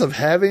chance of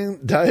having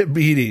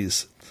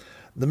diabetes.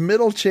 The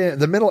middle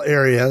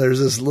area,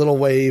 there's this little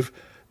wave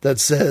that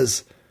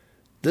says,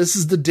 this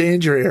is the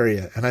danger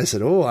area. And I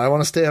said, oh, I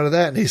want to stay out of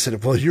that. And he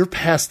said, well, you're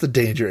past the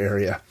danger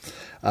area.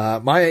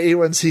 My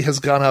A1C has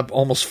gone up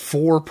almost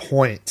 4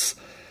 points.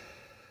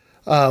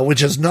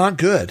 Which is not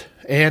good.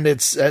 And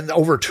it's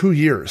over 2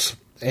 years.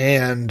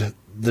 And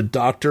the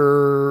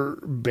doctor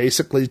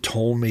basically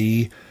told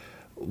me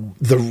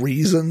the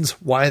reasons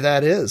why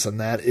that is. And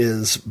that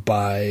is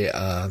by,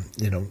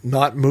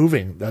 not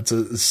moving.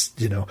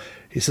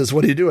 He says,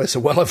 what do you do? I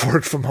said, well, I've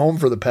worked from home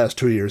for the past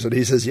 2 years. And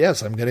he says,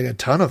 yes, I'm getting a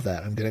ton of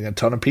that. I'm getting a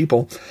ton of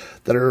people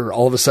that are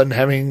all of a sudden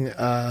having,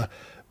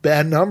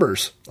 bad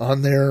numbers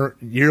on their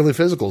yearly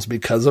physicals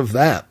because of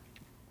that.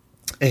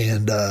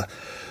 And,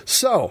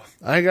 so,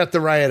 I got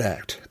the Riot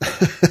Act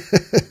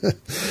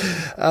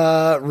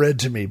read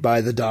to me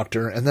by the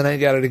doctor, and then I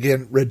got it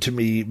again read to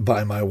me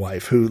by my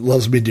wife, who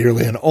loves me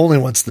dearly and only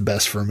wants the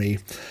best for me.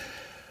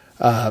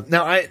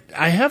 Now,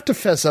 I have to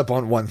fess up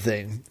on one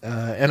thing,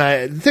 and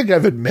I think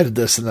I've admitted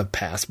this in the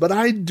past, but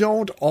I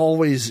don't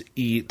always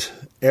eat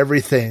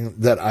everything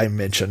that I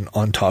mention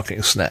on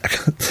Talking Snack.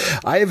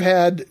 I've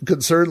had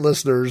concerned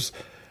listeners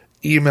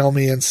email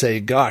me and say,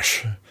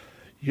 gosh,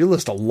 you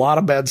list a lot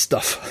of bad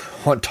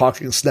stuff on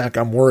Talking Snack,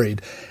 I'm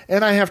worried.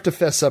 And I have to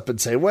fess up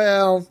and say,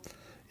 well,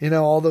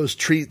 all those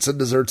treats and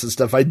desserts and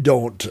stuff I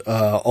don't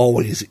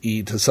always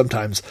eat.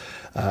 Sometimes,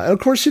 and of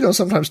course,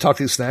 sometimes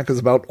Talking Snack is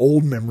about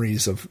old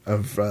memories of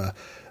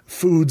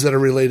foods that are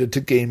related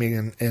to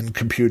gaming and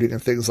computing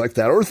and things like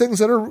that, or things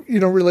that are,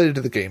 related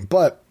to the game.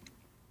 But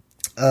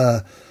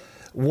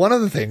one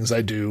of the things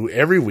I do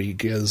every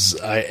week is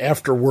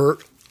after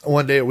work,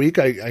 one day a week,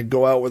 I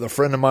go out with a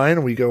friend of mine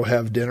and we go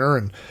have dinner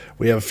and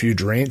we have a few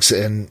drinks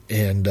and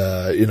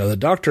the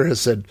doctor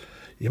has said,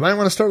 you might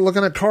want to start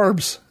looking at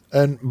carbs.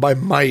 And by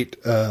might,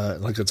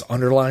 like it's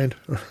underlined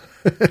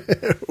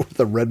with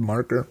a red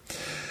marker.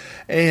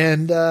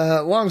 And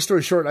long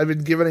story short, I've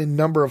been given a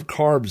number of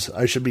carbs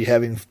I should be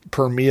having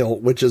per meal,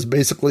 which is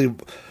basically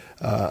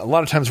a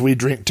lot of times we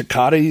drink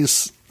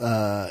Tecates,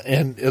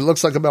 and it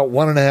looks like about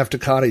 1.5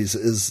 Tecates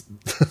is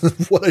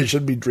what I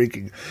should be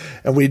drinking,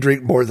 and we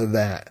drink more than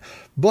that.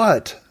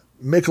 But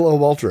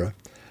Michelob Ultra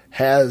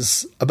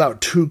has about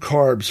 2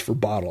 carbs for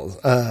bottles,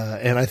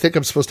 and I think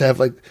I'm supposed to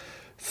have like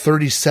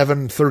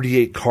 37,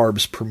 38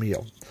 carbs per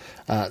meal.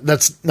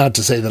 That's not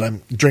to say that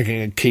I'm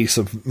drinking a case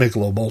of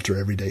Michelob Ultra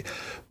every day.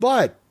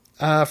 But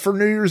for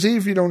New Year's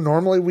Eve,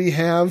 normally we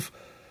have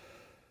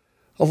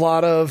a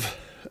lot of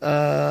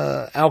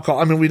alcohol.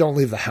 I mean, we don't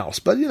leave the house,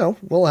 but,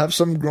 we'll have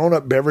some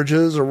grown-up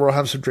beverages or we'll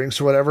have some drinks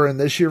or whatever. And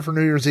this year for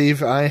New Year's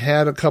Eve, I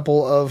had a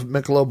couple of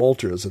Michelob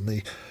Ultras, and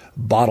the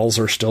bottles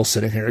are still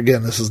sitting here.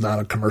 Again, this is not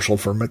a commercial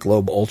for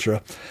Michelob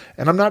Ultra,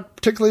 and I'm not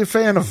particularly a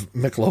fan of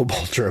Michelob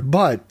Ultra,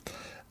 but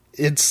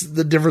it's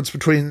the difference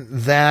between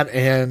that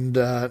and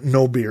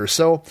no beer.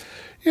 So,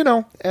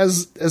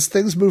 as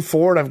things move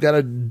forward, I've got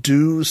to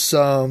do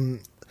some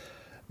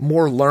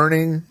more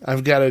learning.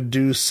 I've got to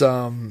do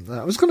some,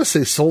 I was going to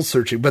say soul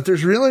searching, but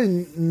there's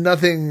really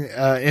nothing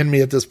in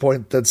me at this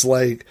point that's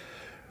like,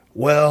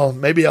 well,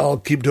 maybe I'll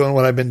keep doing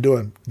what I've been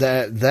doing.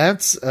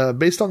 That's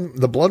based on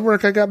the blood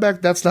work I got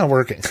back, that's not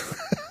working.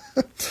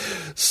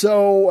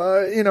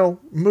 So,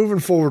 moving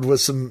forward with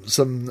some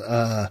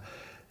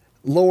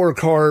lower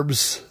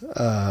carbs.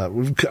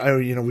 We've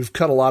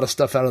cut a lot of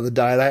stuff out of the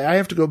diet. I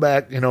have to go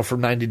back, for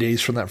 90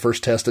 days from that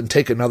first test and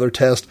take another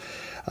test,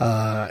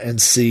 and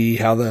see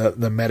how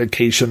the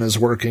medication is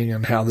working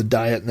and how the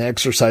diet and the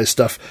exercise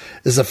stuff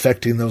is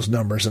affecting those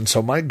numbers. And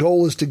so my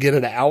goal is to get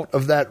it out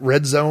of that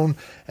red zone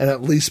and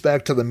at least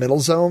back to the middle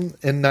zone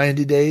in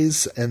 90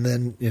 days and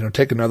then,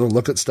 take another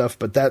look at stuff.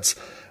 But that's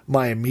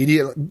my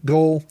immediate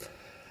goal.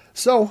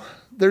 So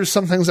there's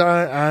some things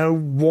I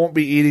won't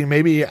be eating.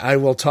 Maybe I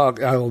will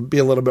be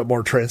a little bit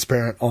more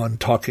transparent on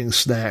Talking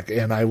Snack,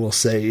 and I will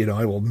say,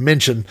 I will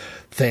mention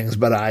things,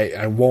 but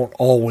I won't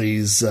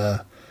always,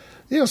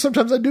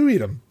 sometimes I do eat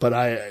them,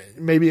 but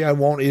maybe I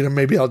won't eat them.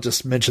 Maybe I'll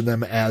just mention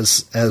them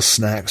as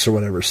snacks or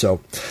whatever. So,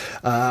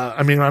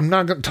 I'm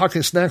not going to,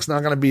 Talking Snack's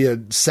not going to be a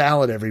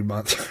salad every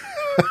month.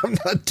 I'm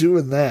not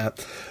doing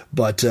that.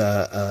 But,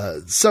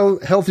 so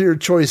healthier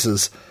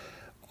choices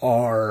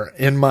are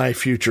in my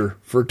future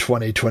for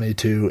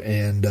 2022.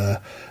 And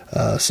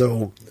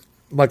so,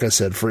 like I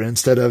said,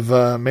 instead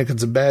of making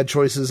some bad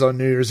choices on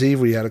New Year's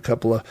Eve, we had a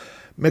couple of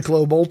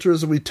Michelob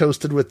Ultras, and we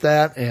toasted with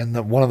that,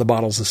 and one of the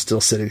bottles is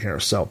still sitting here.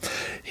 So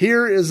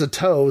here is a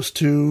toast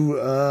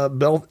to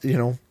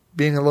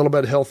being a little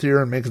bit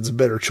healthier and making some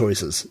better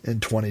choices in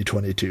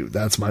 2022.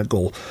 That's my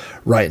goal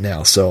right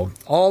now. So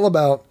all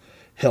about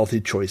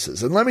healthy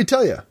choices. And let me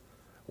tell you,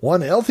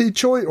 one healthy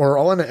choice,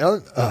 or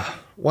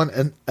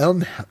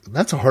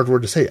that's a hard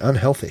word to say,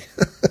 unhealthy.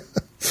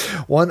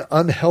 One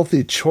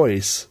unhealthy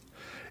choice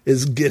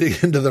is getting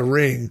into the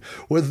ring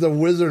with the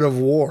Wizard of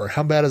War.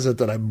 How bad is it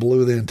that I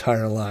blew the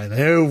entire line?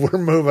 Hey, we're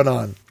moving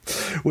on.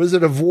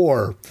 Wizard of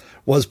War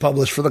was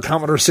published for the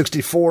Commodore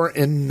 64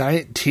 in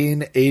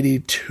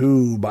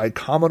 1982 by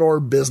Commodore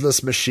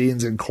Business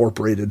Machines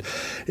Incorporated.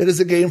 It is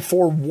a game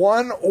for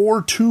 1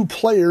 or 2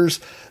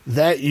 players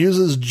that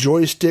uses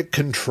joystick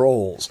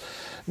controls.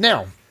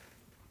 Now,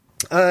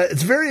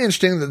 it's very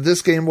interesting that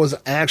this game was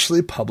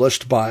actually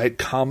published by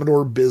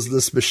Commodore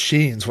Business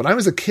Machines. When I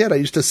was a kid, I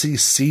used to see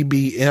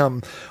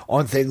CBM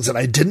on things and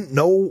I didn't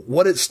know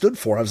what it stood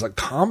for. I was like,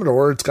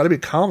 Commodore, it's got to be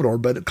Commodore,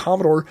 but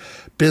Commodore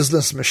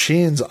Business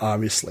Machines,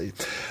 obviously.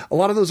 A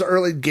lot of those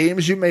early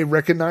games you may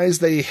recognize,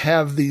 they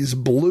have these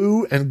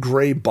blue and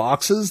gray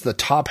boxes. The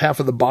top half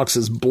of the box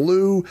is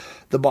blue.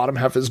 The bottom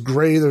half is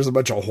gray. There's a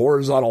bunch of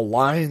horizontal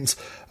lines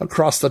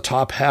across the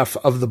top half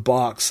of the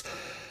box.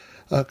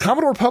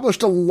 Commodore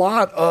published a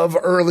lot of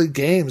early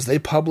games. They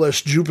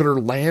published Jupiter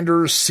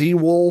Lander,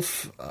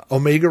 Seawolf,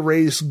 Omega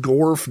Race,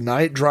 Gorf,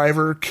 Night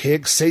Driver,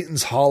 Kick,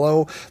 Satan's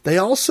Hollow. They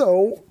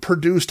also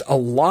produced a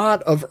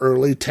lot of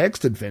early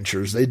text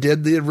adventures. They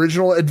did the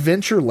original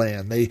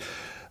Adventureland. They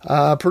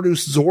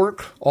produced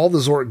Zork, all the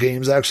Zork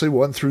games, actually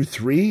 1 through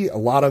 3. A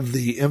lot of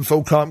the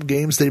Infocomp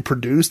games they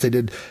produced. They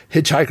did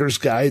Hitchhiker's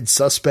Guide,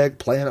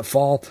 Suspect,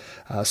 Planetfall.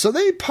 So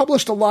they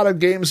published a lot of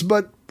games,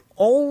 but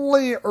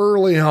only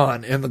early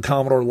on in the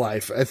Commodore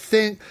life. I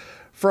think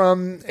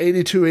from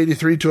 82,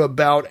 83 to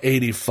about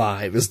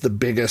 85 is the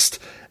biggest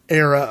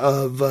era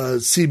of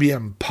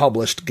CBM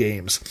published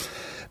games.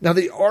 Now,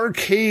 the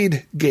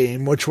arcade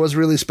game, which was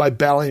released by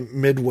Bally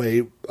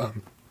Midway,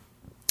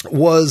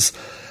 was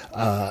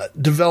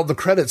developed. The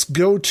credits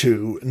go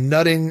to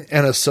Nutting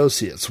and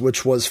Associates,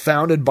 which was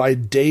founded by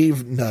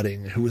Dave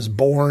Nutting, who was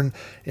born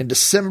in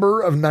December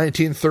of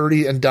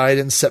 1930 and died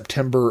in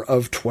September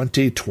of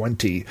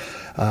 2020.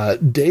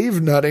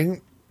 Dave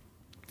Nutting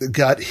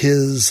got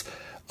his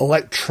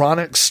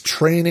electronics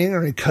training,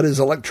 or he cut his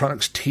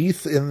electronics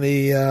teeth in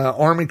the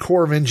Army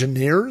Corps of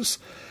Engineers.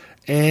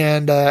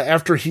 And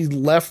after he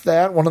left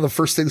that, one of the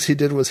first things he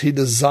did was he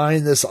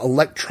designed this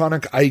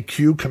electronic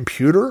IQ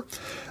computer.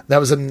 That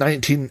was in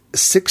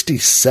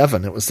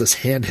 1967. It was this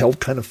handheld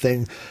kind of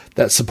thing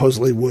that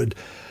supposedly would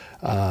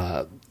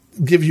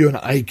give you an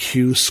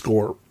IQ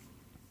score.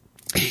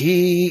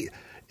 He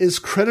is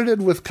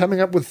credited with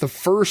coming up with the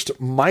first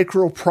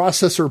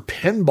microprocessor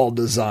pinball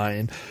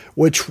design,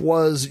 which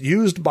was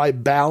used by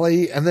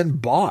Bally and then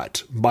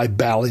bought by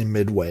Bally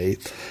Midway.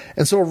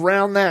 And so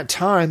around that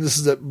time, this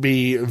is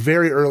the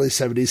very early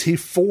 70s, he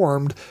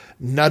formed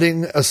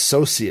Nutting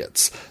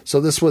Associates.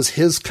 So this was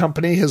his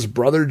company. His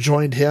brother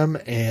joined him,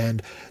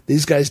 and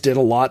these guys did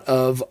a lot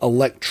of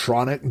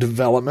electronic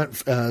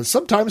development,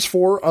 sometimes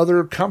for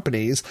other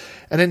companies.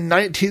 And in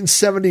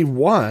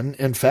 1971,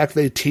 in fact,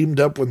 they teamed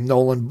up with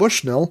Nolan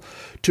Bushnell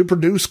to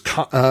produce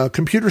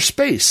Computer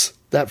Space,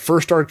 that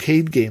first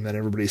arcade game that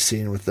everybody's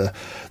seen with the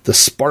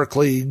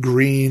sparkly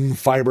green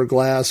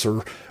fiberglass,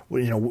 or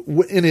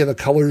any of the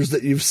colors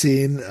that you've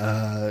seen.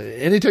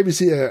 Anytime you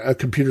see a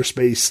Computer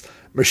Space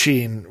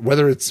machine,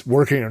 whether it's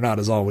working or not,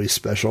 is always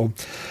special.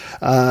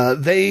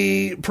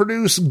 They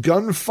produced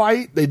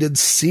Gunfight. They did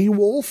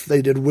Seawolf.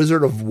 They did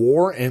Wizard of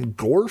War and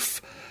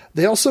Gorf.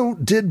 They also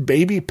did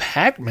Baby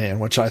Pac-Man,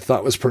 which I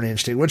thought was pretty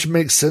interesting, which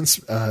makes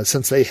sense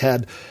since they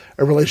had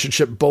a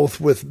relationship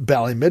both with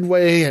Bally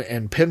Midway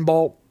and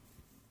pinball.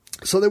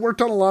 So they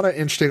worked on a lot of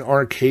interesting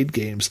arcade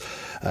games.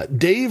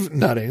 Dave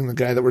Nutting, the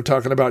guy that we're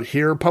talking about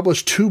here,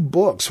 published 2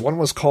 books. One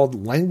was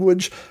called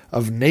Language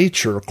of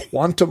Nature,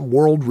 Quantum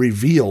World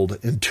Revealed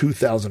in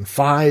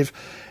 2005.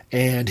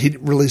 And he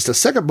released a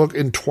second book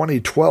in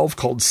 2012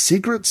 called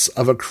Secrets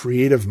of a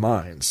Creative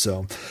Mind.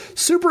 So,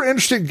 super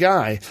interesting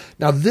guy.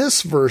 Now,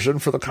 this version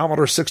for the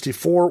Commodore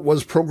 64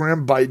 was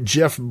programmed by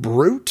Jeff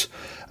Brute.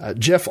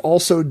 Jeff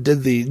also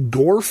did the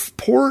Gorf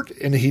port,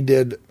 and he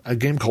did a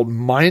game called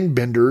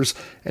Mindbenders,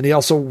 and he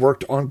also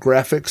worked on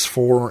graphics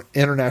for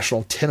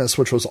International Tennis,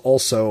 which was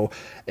also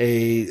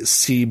a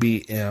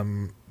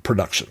CBM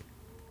production.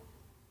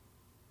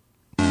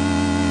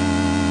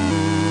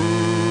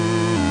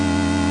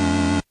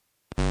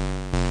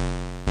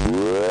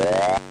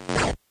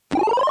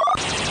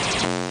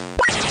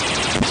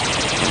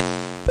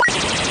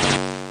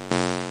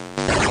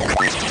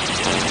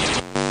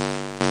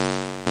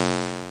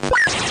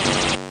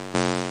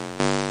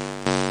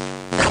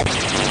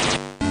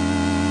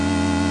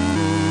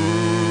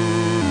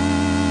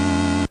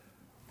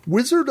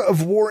 Wizard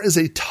of War is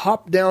a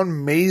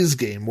top-down maze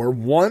game where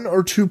 1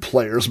 or 2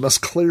 players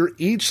must clear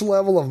each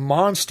level of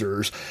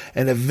monsters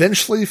and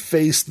eventually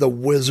face the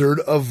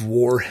Wizard of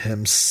War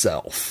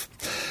himself.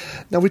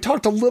 Now, we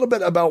talked a little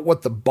bit about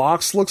what the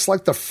box looks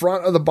like. The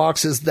front of the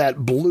box is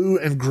that blue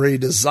and gray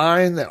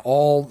design that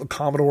all the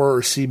Commodore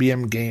or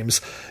CBM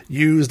games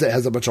used. It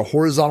has a bunch of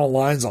horizontal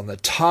lines on the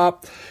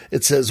top.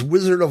 It says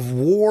Wizard of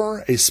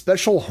War, a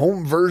special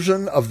home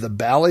version of the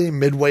Bally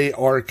Midway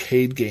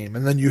arcade game.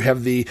 And then you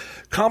have the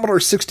Commodore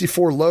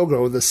 64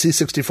 logo, the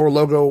C64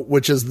 logo,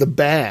 which is the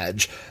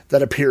badge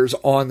that appears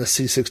on the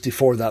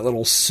C64, that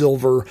little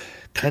silver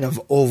kind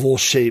of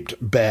oval-shaped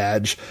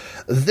badge.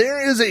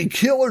 There is a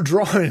killer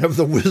drawing of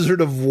the Wizard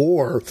of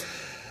War.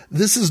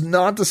 This is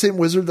not the same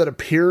wizard that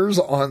appears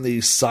on the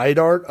side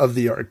art of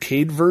the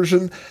arcade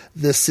version.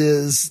 This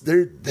is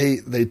they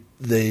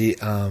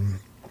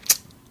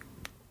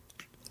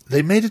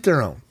made it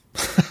their own.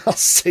 I'll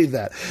say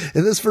that.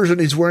 In this version,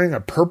 he's wearing a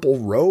purple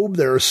robe.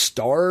 There are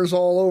stars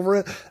all over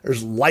it.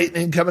 There's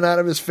lightning coming out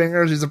of his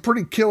fingers. He's a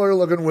pretty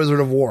killer-looking Wizard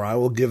of War. I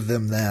will give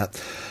them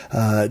that.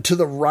 To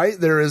the right,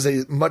 there is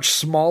a much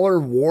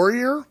smaller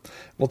warrior.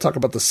 We'll talk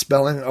about the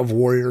spelling of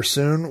warrior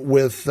soon.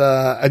 With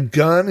a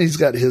gun, he's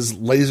got his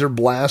laser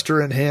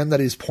blaster in hand that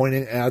he's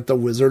pointing at the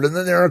wizard. And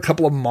then there are a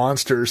couple of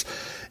monsters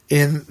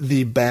in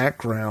the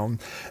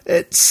background.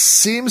 It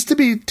seems to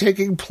be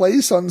taking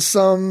place on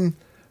some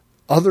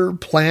other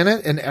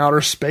planet in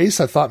outer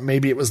space. I thought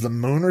maybe it was the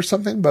moon or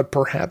something, but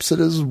perhaps it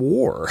is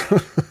War.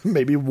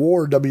 Maybe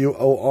War,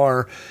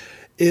 W-O-R,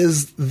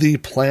 is the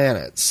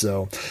planet.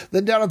 So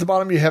then down at the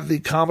bottom, you have the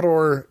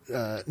Commodore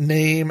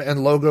name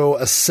and logo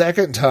a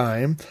second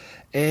time.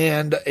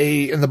 And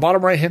in the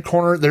bottom right-hand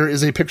corner, there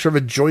is a picture of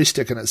a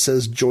joystick, and it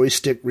says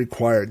joystick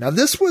required. Now,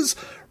 this was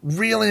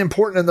really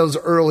important in those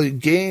early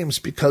games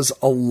because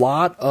a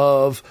lot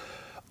of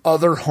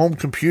other home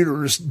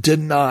computers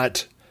didn't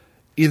have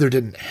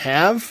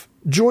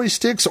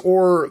joysticks,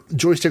 or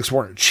joysticks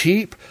weren't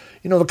cheap.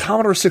 The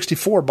Commodore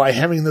 64, by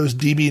having those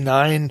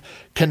DB9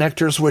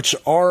 connectors, which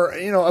are,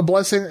 a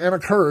blessing and a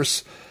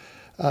curse,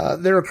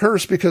 they're a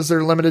curse because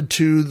they're limited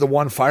to the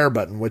one fire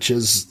button, which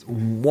is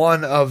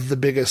one of the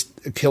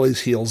biggest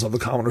Achilles heels of the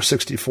Commodore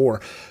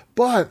 64.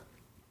 But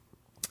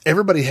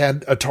everybody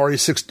had Atari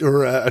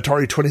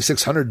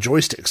 2600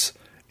 joysticks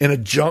in a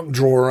junk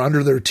drawer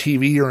under their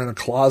TV or in a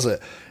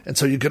closet. And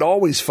so you could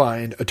always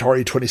find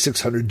Atari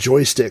 2600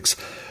 joysticks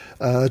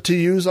to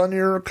use on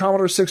your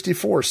Commodore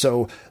 64.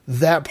 So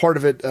that part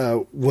of it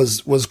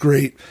was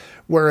great.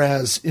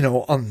 Whereas,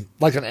 on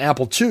like an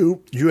Apple II,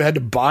 you had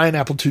to buy an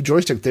Apple II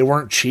joystick. They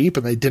weren't cheap,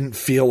 and they didn't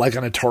feel like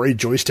an Atari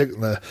joystick.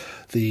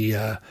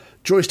 The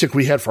joystick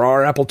we had for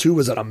our Apple II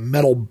was in a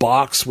metal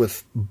box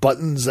with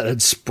buttons that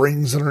had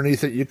springs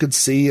underneath it you could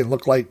see and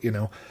looked like,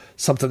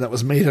 something that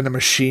was made in a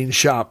machine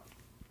shop.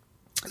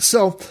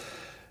 So,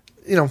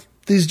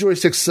 these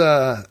joysticks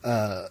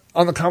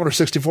on the Commodore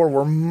 64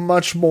 were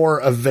much more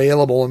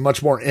available and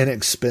much more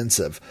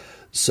inexpensive.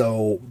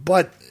 So,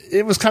 but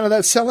it was kind of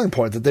that selling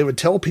point that they would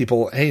tell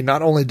people, hey,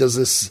 not only does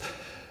this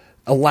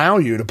allow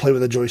you to play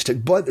with a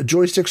joystick, but a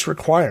joystick's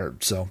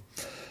required. So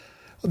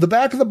the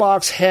back of the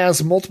box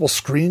has multiple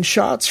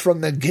screenshots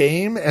from the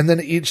game, and then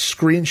each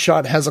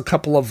screenshot has a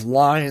couple of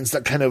lines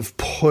that kind of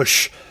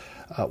push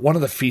one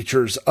of the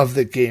features of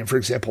the game. For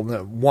example,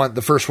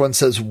 the first one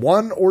says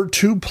 1 or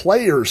 2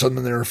 players, and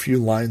then there are a few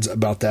lines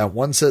about that.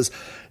 One says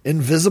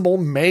invisible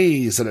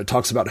maze, and it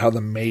talks about how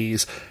the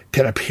maze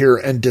can appear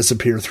and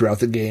disappear throughout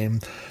the game.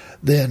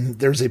 Then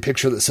there's a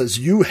picture that says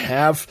you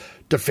have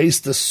to face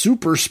the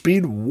super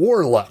speed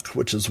Warluck,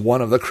 which is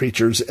one of the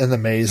creatures in the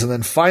maze. And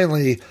then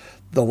finally,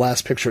 the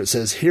last picture, it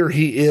says, here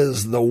he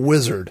is, the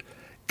wizard.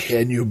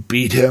 Can you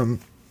beat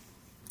him?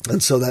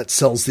 And so that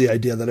sells the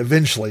idea that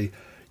eventually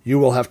you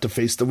will have to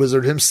face the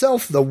wizard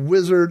himself, the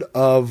Wizard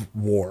of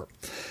War.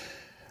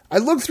 I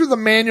looked through the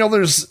manual.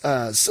 There's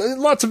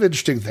lots of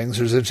interesting things.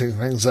 There's interesting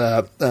things.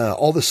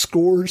 All the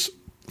scores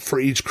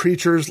for each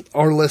creature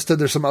are listed.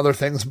 There's some other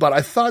things, but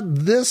I thought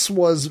this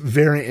was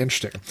very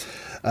interesting.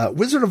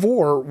 Wizard of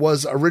War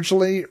was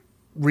originally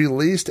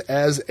released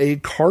as a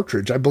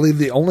cartridge. I believe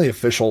the only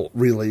official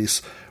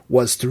release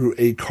was through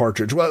a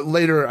cartridge. Well,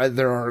 later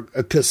there are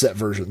cassette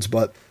versions,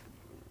 but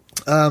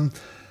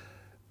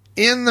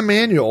in the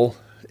manual,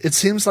 it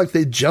seems like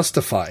they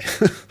justify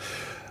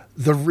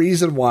the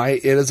reason why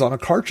it is on a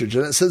cartridge.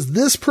 And it says,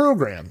 this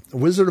program,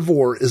 Wizard of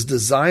War, is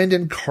designed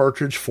in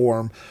cartridge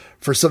form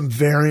for some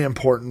very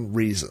important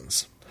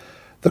reasons.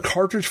 The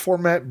cartridge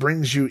format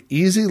brings you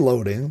easy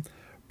loading,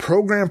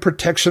 program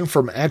protection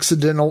from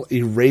accidental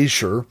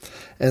erasure,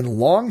 and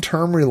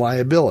long-term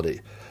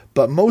reliability.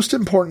 But most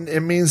important, it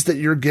means that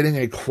you're getting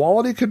a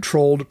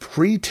quality-controlled,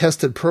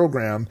 pre-tested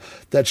program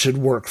that should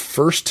work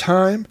first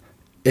time,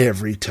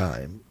 every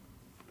time.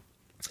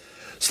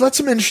 So that's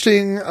some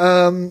interesting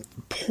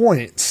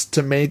points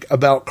to make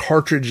about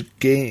cartridge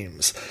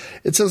games.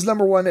 It says,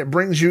 number one, it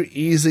brings you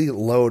easy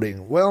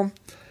loading. Well,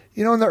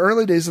 in the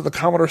early days of the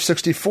Commodore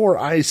 64,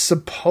 I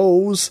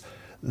suppose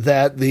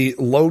that the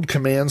load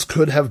commands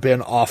could have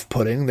been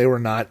off-putting. They were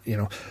not,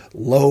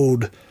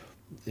 load,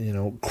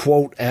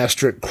 quote,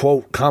 asterisk,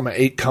 quote, comma,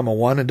 8, comma,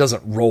 1. It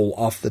doesn't roll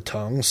off the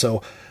tongue.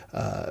 So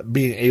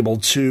being able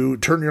to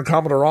turn your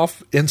Commodore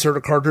off, insert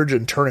a cartridge,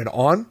 and turn it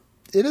on,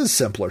 it is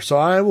simpler. So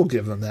I will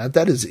give them that.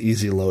 That is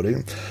easy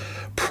loading.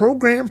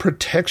 Program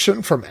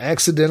protection from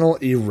accidental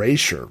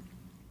erasure.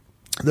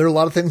 There are a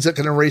lot of things that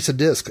can erase a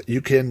disk.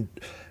 You can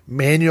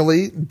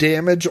manually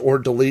damage or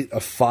delete a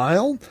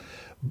file,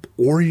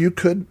 or you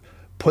could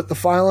put the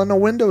file on a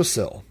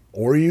windowsill,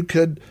 or you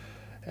could,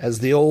 as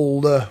the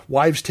old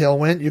wives' tale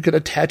went, you could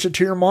attach it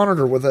to your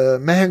monitor with a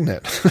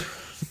magnet,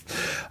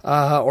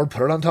 or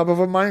put it on top of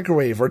a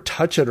microwave, or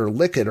touch it, or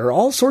lick it, or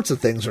all sorts of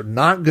things are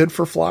not good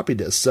for floppy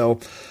disks. So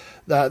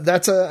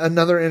that's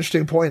another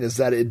interesting point, is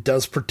that it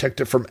does protect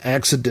it from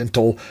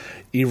accidental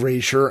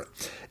erasure.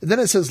 And then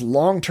it says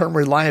long-term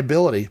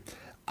reliability.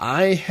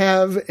 I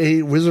have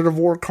a Wizard of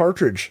War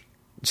cartridge.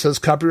 It says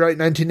copyright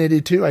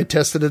 1982. I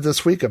tested it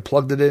this week. I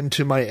plugged it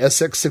into my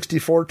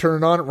SX64,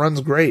 turned it on. It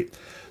runs great.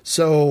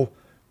 So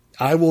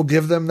I will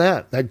give them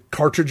that. That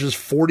cartridge is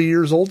 40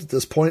 years old at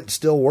this point. It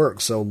still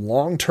works. So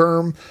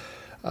long-term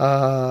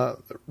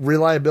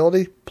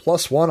reliability,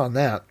 +1 on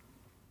that.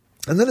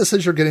 And then it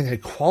says you're getting a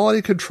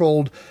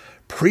quality-controlled,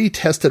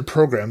 pre-tested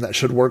program that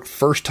should work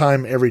first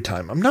time, every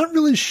time. I'm not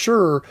really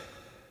sure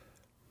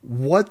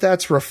what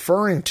that's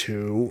referring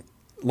to,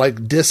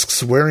 like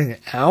discs wearing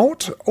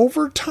out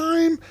over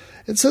time.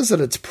 It says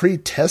that it's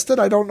pre-tested.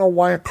 I don't know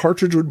why a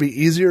cartridge would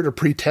be easier to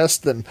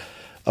pre-test than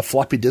a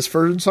floppy disk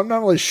version, so I'm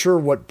not really sure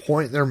what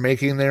point they're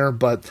making there,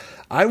 but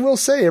I will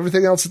say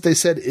everything else that they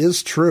said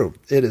is true.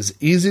 It is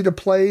easy to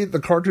play, the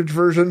cartridge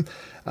version.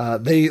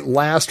 They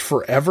last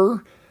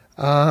forever.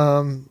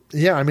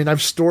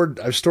 I've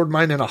stored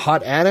mine in a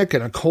hot attic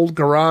and a cold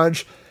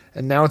garage,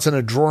 and now it's in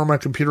a drawer in my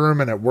computer room,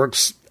 and it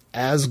works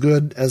as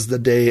good as the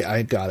day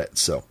I got it.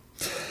 So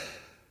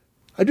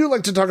I do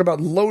like to talk about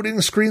loading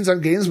screens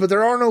on games, but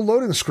there are no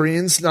loading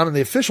screens, not in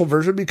the official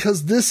version,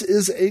 because this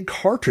is a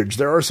cartridge.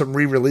 There are some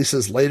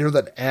re-releases later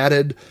that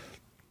added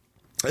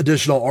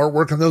additional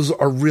artwork, and those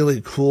are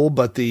really cool,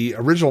 but the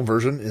original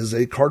version is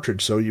a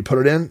cartridge. So you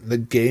put it in, the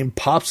game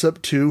pops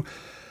up to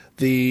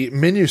the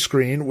menu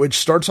screen, which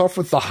starts off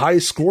with the high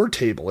score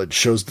table. It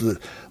shows the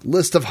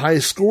list of high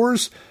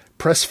scores.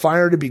 Press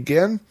fire to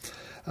begin.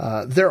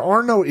 There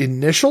are no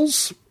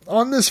initials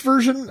on this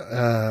version,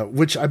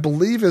 which I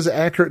believe is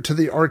accurate to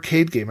the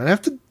arcade game. And I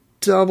have to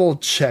double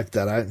check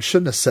that. I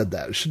shouldn't have said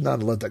that. I should not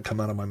have let that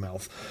come out of my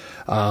mouth.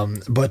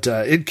 But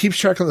it keeps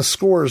track of the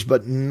scores,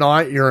 but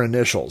not your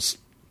initials.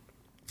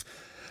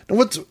 Now,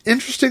 what's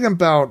interesting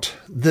about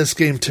this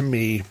game to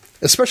me,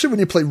 especially when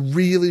you play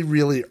really,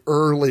 really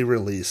early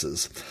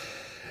releases,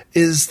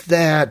 is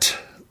that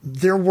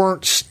there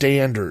weren't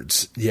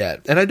standards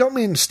yet. And I don't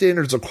mean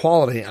standards of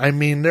quality. I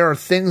mean, there are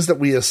things that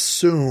we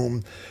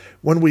assume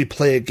when we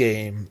play a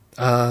game.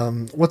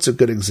 What's a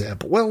good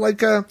example? Well,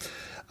 like a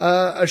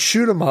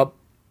shoot 'em up.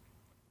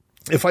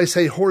 If I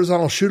say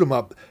horizontal shoot 'em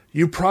up,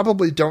 you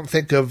probably don't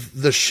think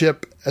of the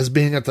ship as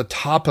being at the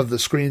top of the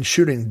screen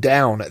shooting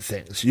down at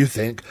things. You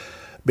think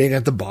being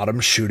at the bottom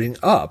shooting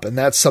up. And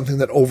that's something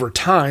that over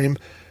time,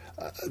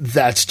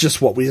 that's just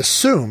what we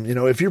assume. You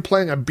know, if you're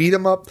playing a beat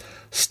 'em up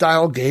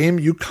style game,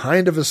 you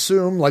kind of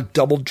assume, like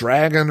Double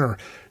Dragon or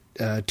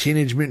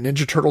Teenage Mutant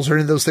Ninja Turtles or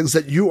any of those things,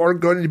 that you are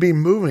going to be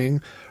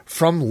moving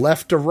from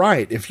left to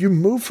right. If you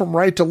move from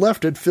right to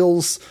left, it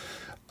feels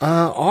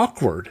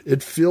awkward.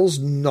 It feels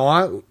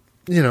not,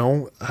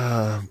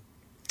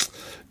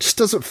 just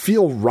doesn't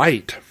feel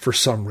right for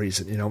some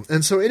reason,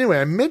 And so anyway,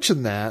 I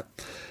mentioned that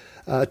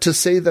to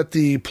say that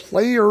the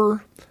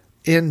player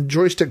in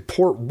joystick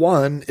port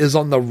 1 is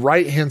on the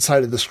right-hand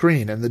side of the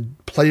screen, and the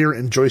player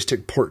in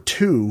joystick port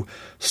 2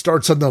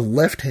 starts on the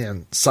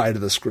left-hand side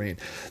of the screen.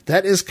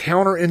 That is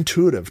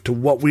counterintuitive to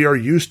what we are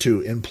used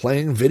to in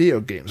playing video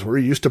games. We're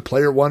used to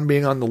player 1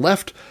 being on the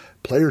left,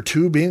 player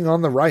 2 being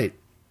on the right.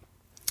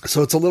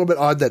 So it's a little bit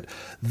odd that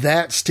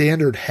that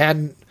standard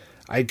hadn't,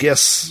 I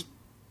guess,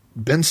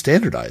 been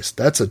standardized.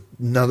 That's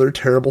another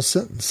terrible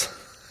sentence.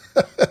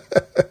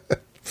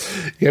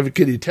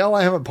 Can you tell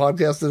I haven't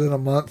podcasted in a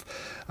month?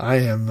 I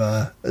am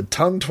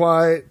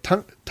tongue-tied.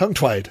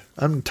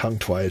 I'm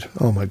tongue-tied.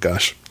 Oh my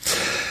gosh.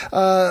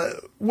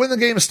 When the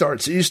game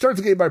starts, you start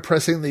the game by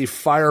pressing the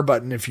fire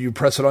button. If you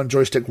press it on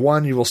joystick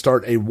 1, you will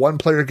start a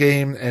 1-player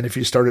game. And if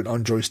you start it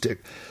on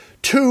joystick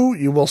 2,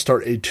 you will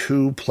start a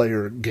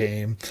 2-player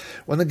game.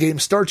 When the game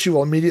starts, you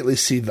will immediately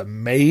see the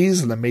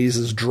maze, and the maze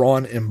is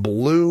drawn in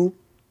blue.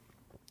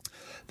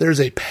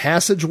 There's a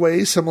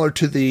passageway similar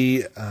to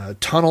the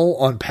tunnel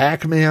on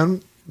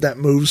Pac-Man that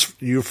moves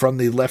you from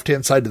the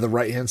left-hand side to the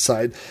right-hand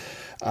side.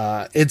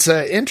 It's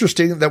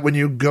interesting that when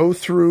you go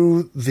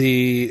through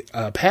the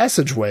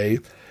passageway,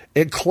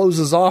 it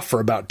closes off for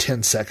about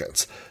 10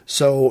 seconds.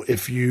 So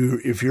if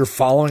you're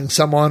following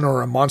someone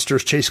or a monster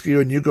is chasing you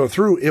and you go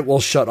through, it will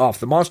shut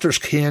off. The monsters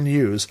can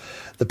use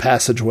the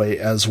passageway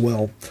as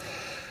well.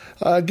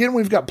 Again,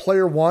 we've got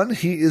player 1.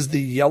 He is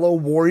the yellow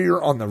warrior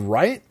on the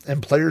right,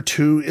 and player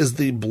 2 is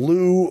the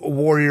blue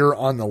warrior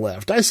on the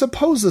left. I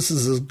suppose this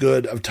is as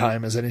good of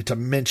time as any to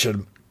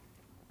mention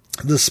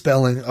the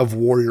spelling of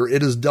warrior.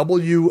 It is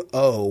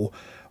W-O-R-R-I-O-R.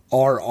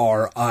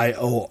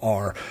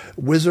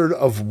 Wizard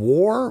of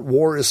War.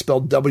 War is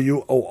spelled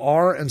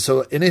W-O-R, and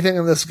so anything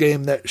in this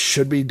game that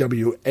should be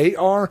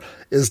W-A-R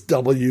is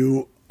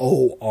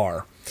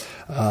W-O-R.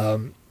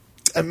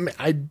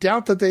 I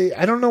doubt that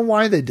I don't know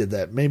why they did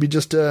that. Maybe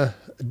just to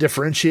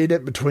differentiate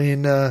it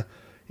between, the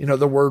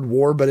word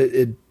war, but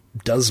it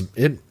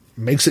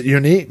makes it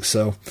unique.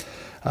 So,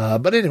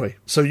 but anyway,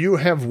 so you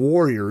have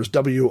warriors,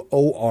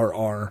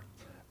 W-O-R-R-I-O-R.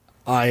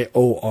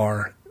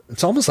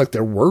 It's almost like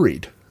they're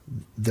worried.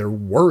 They're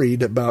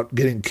worried about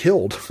getting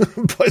killed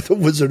by the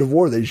Wizard of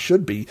War. They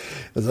should be,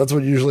 because that's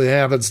what usually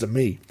happens to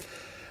me.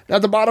 Now,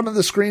 at the bottom of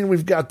the screen,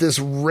 we've got this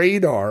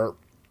radar.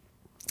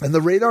 And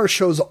the radar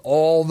shows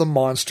all the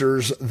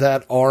monsters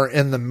that are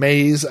in the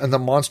maze, and the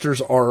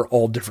monsters are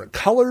all different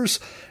colors.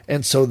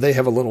 And so they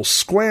have a little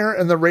square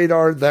in the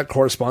radar that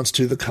corresponds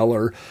to the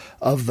color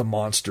of the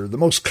monster. The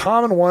most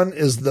common one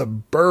is the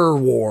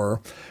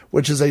Burr-War,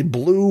 which is a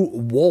blue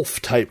wolf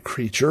type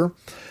creature.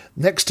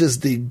 Next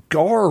is the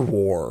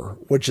Gar-War,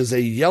 which is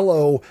a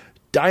yellow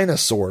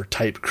dinosaur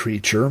type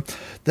creature.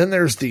 Then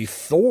there's the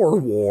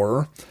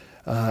Thor-War.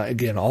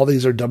 Again, all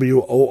these are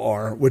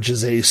W-O-R, which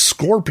is a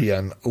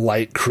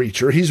scorpion-like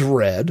creature. He's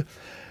red.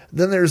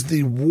 Then there's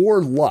the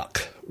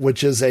Warluck,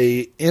 which is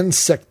a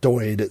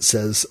insectoid, it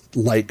says,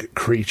 like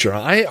creature.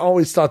 I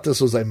always thought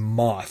this was a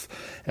moth,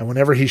 and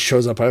whenever he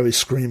shows up, I always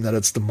scream that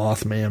it's the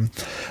Mothman.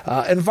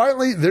 And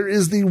finally, there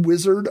is the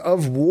Wizard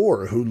of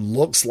War, who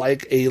looks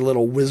like a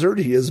little wizard.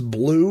 He is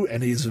blue,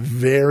 and he's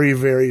very,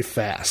 very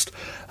fast.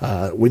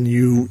 When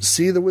you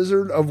see the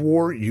Wizard of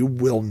War, you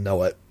will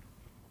know it.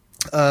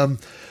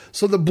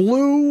 So the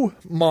blue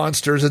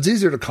monsters, it's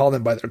easier to call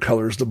them by their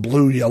colors, the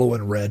blue, yellow,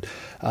 and red.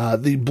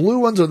 The blue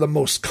ones are the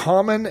most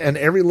common, and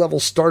every level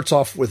starts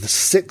off with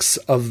 6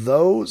 of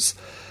those.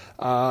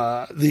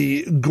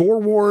 The Gore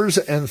Wars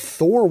and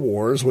Thor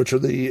Wars, which are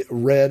the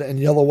red and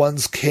yellow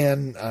ones,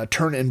 can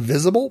turn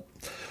invisible.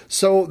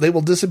 So they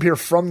will disappear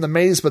from the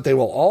maze, but they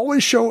will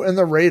always show in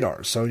the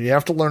radar. So you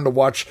have to learn to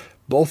watch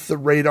both the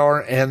radar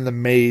and the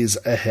maze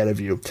ahead of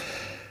you.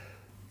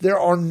 There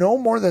are no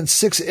more than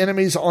 6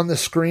 enemies on the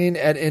screen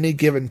at any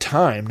given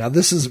time. Now,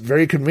 this is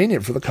very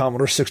convenient for the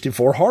Commodore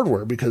 64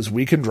 hardware because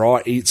we can draw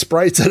 8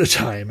 sprites at a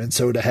time. And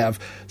so to have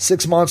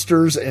 6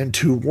 monsters and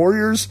 2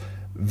 warriors,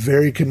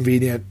 very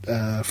convenient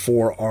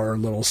for our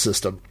little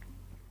system.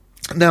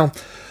 Now,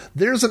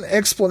 there's an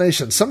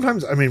explanation.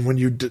 Sometimes, when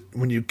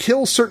you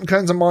kill certain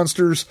kinds of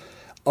monsters,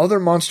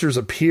 other monsters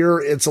appear.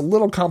 It's a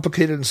little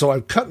complicated, and so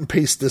I've cut and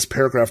pasted this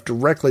paragraph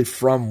directly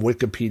from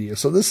Wikipedia.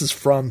 So this is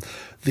from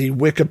the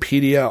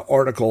Wikipedia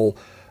article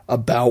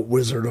about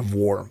Wizard of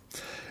War.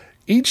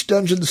 Each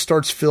dungeon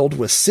starts filled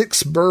with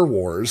 6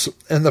 Burr-Wars,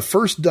 and the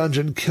first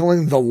dungeon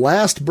killing the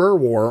last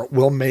Burr-War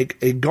will make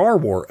a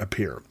Gar-War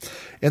appear.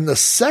 In the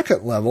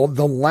second level,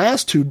 the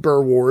last 2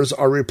 Burr-Wars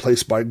are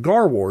replaced by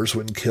Gar-Wars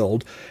when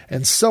killed,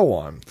 and so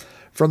on.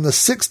 From the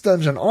 6th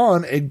dungeon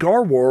on, a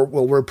Gar-War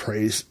will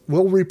replace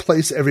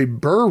every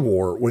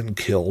Burr-War when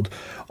killed.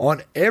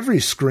 On every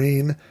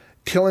screen,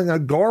 killing a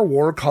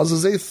Gar-War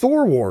causes a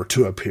Thor-War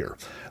to appear.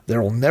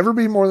 There will never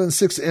be more than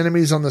 6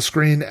 enemies on the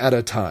screen at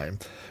a time.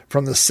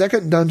 From the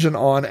 2nd dungeon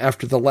on,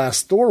 after the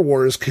last Thor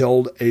War is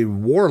killed, a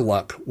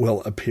Warluck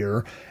will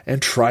appear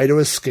and try to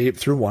escape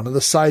through one of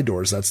the side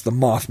doors. That's the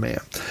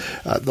Mothman.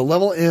 The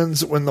level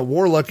ends when the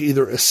Warluck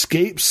either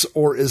escapes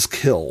or is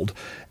killed.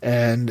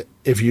 And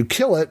if you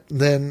kill it,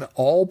 then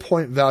all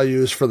point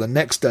values for the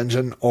next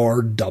dungeon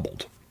are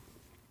doubled.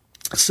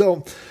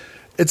 So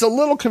it's a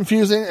little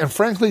confusing, and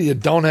frankly, you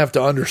don't have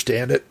to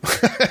understand it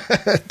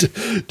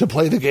to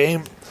play the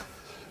game.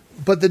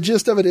 But the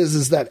gist of it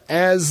is that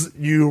as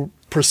you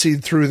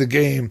proceed through the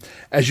game,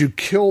 as you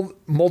kill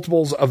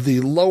multiples of the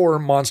lower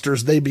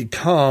monsters, they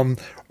become,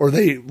 or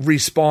they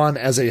respawn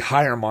as a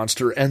higher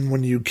monster. And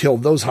when you kill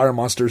those higher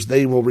monsters,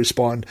 they will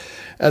respawn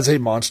as a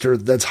monster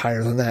that's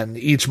higher than that. And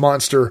each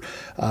monster,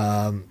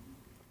 at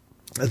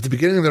the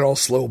beginning, they're all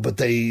slow, but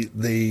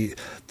the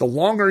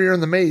longer you're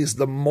in the maze,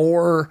 the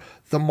more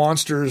the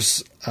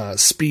monsters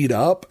speed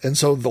up. And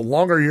so the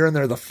longer you're in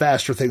there, the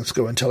faster things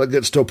go until it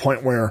gets to a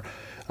point where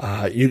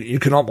you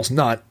can almost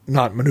not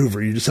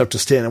maneuver. You just have to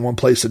stand in one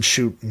place and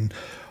shoot and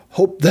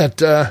hope that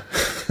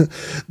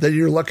that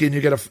you're lucky and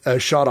you get a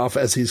shot off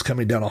as he's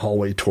coming down a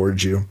hallway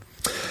towards you.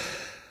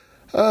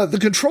 The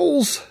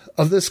controls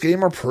of this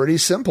game are pretty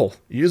simple.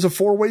 You use a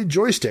 4-way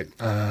joystick.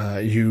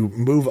 You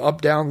move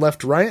up, down,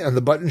 left, right, and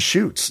the button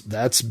shoots.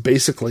 That's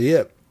basically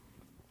it.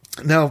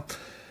 Now,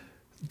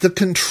 the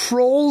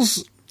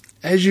controls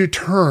as you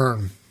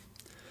turn...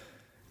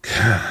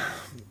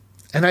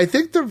 And I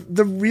think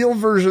the real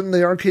version,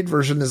 the arcade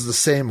version, is the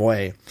same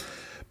way.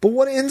 But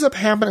what ends up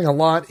happening a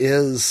lot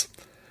is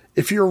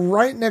if you're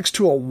right next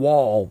to a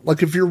wall,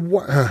 like if you're...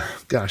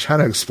 gosh, how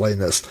to explain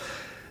this?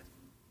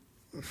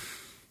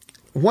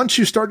 Once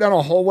you start down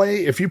a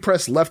hallway, if you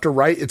press left or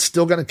right, it's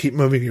still going to keep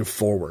moving you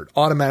forward.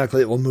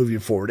 Automatically, it will move you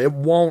forward. It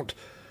won't...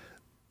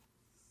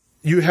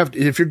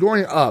 If you're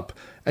going up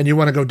and you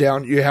want to go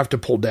down, you have to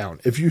pull down.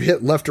 If you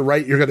hit left or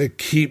right, you're going to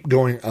keep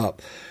going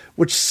up,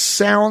 which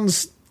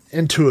sounds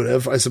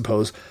intuitive, I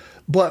suppose.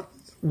 But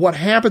what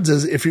happens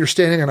is if you're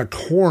standing in a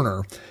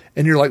corner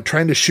and you're like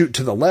trying to shoot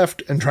to the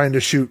left and trying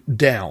to shoot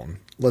down,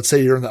 let's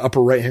say you're in the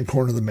upper right-hand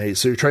corner of the maze.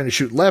 So you're trying to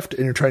shoot left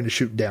and you're trying to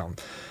shoot down.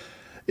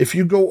 If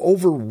you go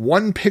over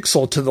 1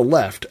 pixel to the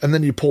left and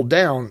then you pull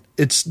down,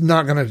 it's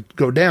not going to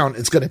go down.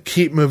 It's going to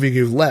keep moving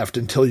you left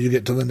until you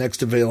get to the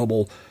next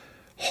available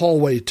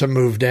hallway to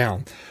move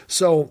down.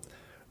 So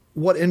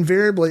what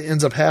invariably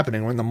ends up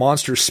happening when the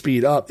monsters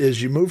speed up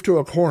is you move to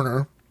a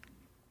corner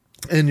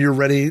and you're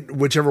ready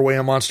whichever way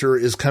a monster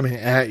is coming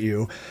at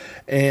you.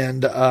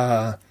 And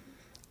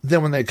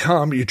then when they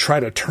come, you try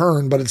to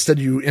turn, but instead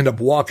you end up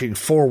walking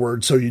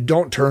forward. So you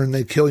don't turn,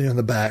 they kill you in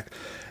the back,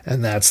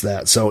 and that's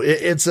that. So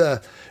it's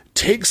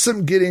takes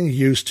some getting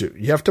used to.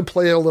 You have to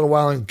play it a little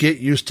while and get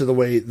used to the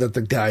way that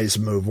the guys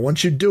move.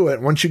 Once you do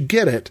it, once you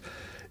get it,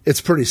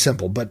 it's pretty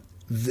simple. But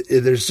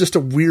there's just a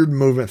weird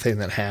movement thing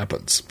that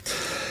happens.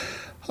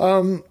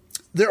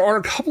 There are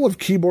a couple of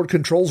keyboard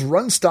controls.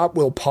 Run stop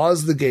will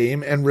pause the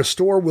game, and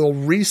restore will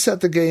reset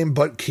the game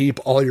but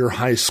keep all your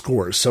high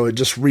scores. So it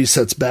just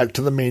resets back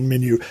to the main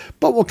menu,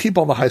 but we'll keep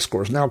all the high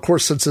scores. Now, of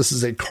course, since this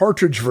is a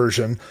cartridge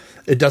version,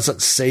 it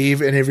doesn't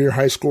save any of your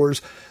high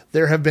scores.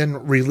 There have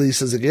been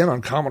releases, again,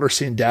 on Commodore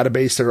Scene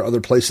Database. There are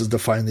other places to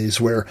find these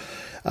where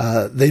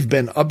they've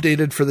been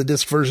updated for the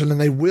disc version,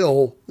 and they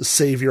will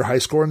save your high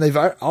score. And they've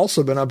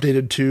also been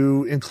updated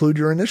to include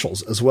your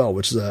initials as well,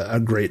 which is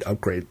a great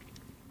upgrade.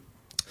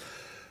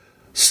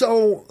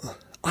 So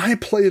I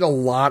played a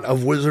lot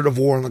of Wizard of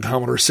War on the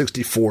Commodore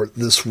 64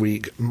 this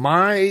week.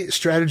 My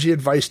strategy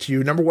advice to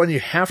you, number one, you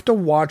have to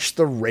watch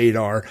the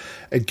radar.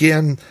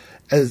 Again,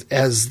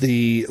 as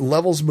the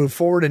levels move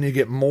forward and you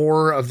get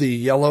more of the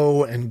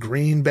yellow and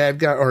green bad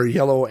guy, or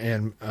yellow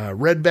and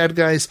red bad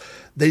guys,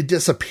 they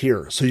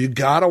disappear. So you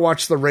got to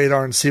watch the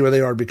radar and see where they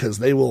are, because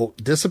they will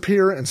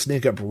disappear and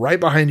sneak up right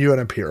behind you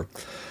and appear.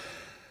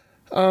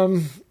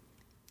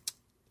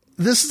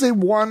 This is a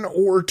 1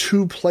 or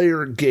 2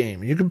 player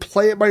game. You can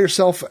play it by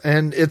yourself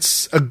and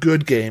it's a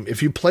good game.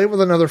 If you play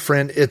with another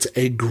friend, it's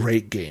a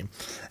great game.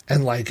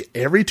 And like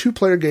every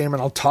 2-player game,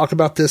 and I'll talk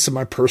about this in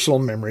my personal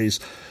memories,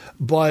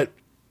 but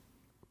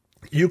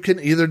you can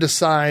either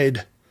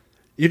decide,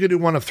 you can do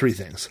one of 3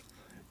 things.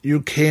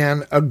 You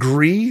can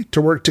agree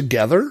to work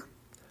together.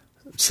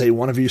 Say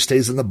one of you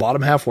stays in the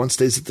bottom half, one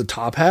stays at the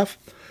top half.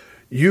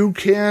 You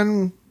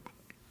can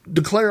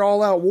declare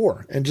all-out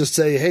war and just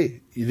say, hey,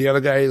 the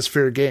other guy is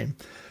fair game.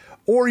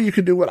 Or you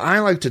could do what I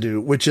like to do,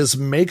 which is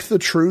make the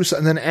truce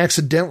and then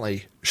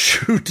accidentally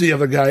shoot the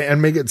other guy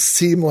and make it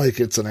seem like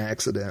it's an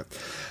accident,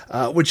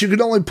 which you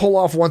can only pull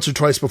off once or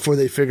twice before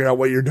they figure out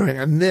what you're doing.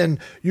 And then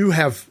you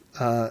have,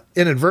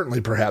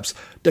 inadvertently perhaps,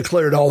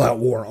 declared all out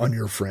war on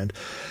your friend.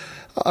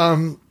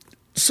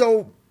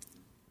 So,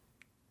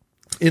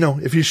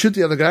 if you shoot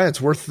the other guy,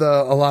 it's worth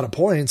a lot of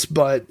points,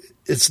 but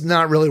it's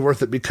not really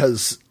worth it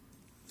because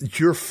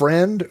your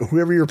friend,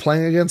 whoever you're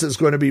playing against, is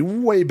going to be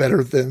way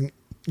better than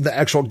the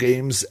actual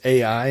game's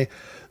AI.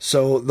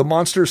 So the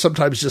monsters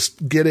sometimes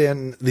just get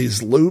in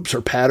these loops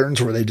or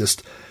patterns where they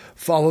just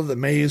follow the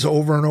maze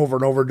over and over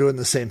and over doing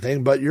the same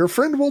thing. But your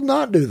friend will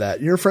not do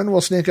that. Your friend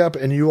will sneak up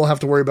and you will have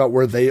to worry about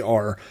where they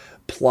are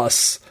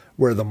plus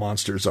where the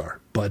monsters are.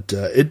 But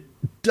it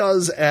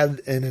does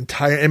add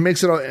it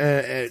makes it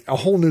a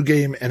whole new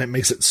game, and it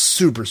makes it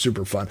super,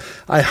 super fun.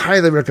 I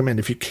highly recommend,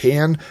 if you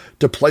can,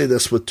 to play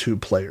this with 2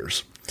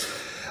 players.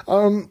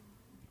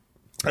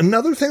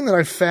 Another thing that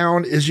I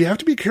found is you have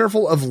to be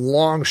careful of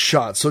long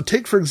shots. So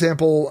take, for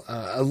example,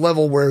 a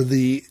level where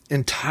the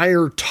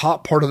entire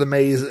top part of the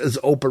maze is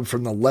open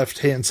from the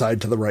left-hand side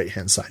to the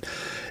right-hand side.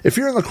 If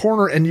you're in the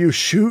corner and you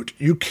shoot,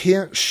 you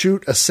can't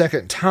shoot a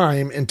second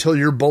time until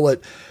your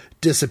bullet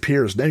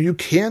disappears. Now, you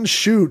can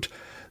shoot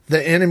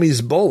the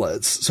enemy's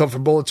bullets. So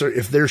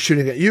if they're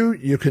shooting at you,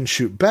 you can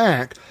shoot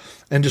back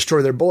and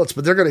destroy their bullets,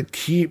 but they're going to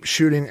keep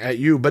shooting at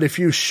you. But if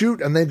you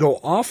shoot and they go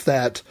off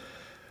that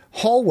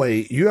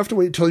hallway, you have to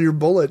wait till your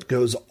bullet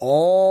goes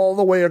all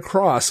the way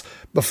across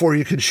before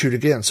you can shoot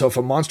again. So if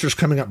a monster's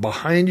coming up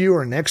behind you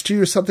or next to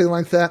you or something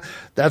like that,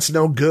 that's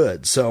no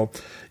good. So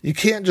you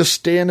can't just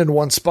stand in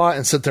one spot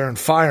and sit there and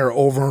fire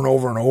over and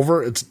over and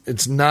over.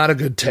 It's not a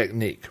good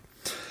technique.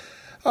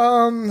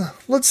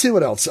 Let's see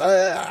what else.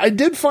 I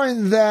did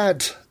find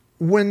that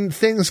when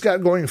things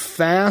got going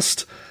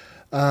fast,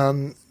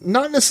 not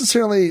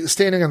necessarily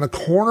standing in the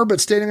corner, but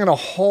standing in a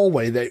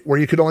hallway where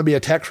you could only be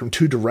attacked from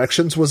 2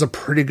 directions was a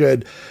pretty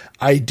good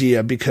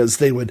idea, because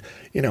they would,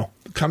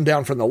 come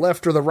down from the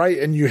left or the right,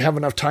 and you have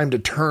enough time to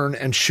turn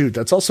and shoot.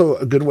 That's also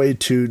a good way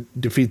to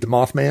defeat the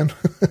Mothman,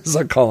 as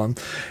I call him,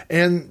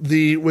 and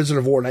the Wizard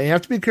of War. Now, you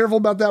have to be careful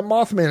about that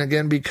Mothman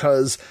again,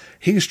 because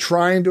he's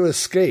trying to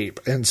escape.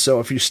 And so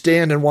if you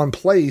stand in one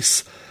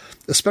place,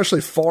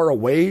 especially far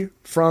away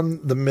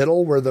from the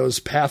middle where those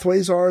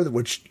pathways are,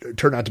 which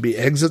turn out to be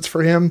exits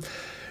for him,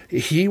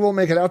 he will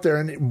make it out there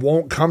and it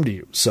won't come to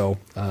you. So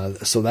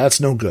that's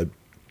no good.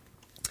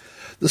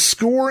 The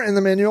score in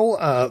the manual,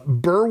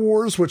 Burr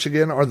Wars, which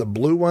again are the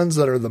blue ones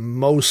that are the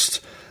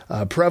most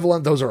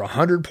prevalent, those are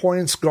 100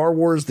 points. Gar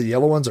Wars, the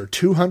yellow ones, are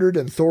 200,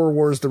 and Thor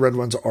Wars, the red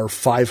ones, are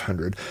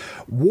 500.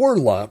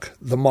 Warluck,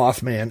 the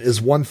Mothman,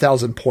 is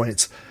 1,000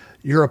 points.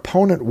 Your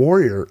opponent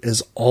warrior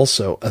is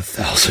also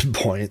 1,000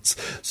 points.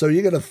 So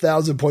you get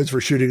 1,000 points for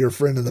shooting your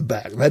friend in the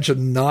back. That should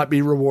not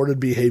be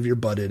rewarded behavior,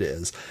 but it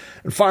is.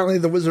 And finally,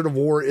 the Wizard of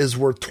War is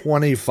worth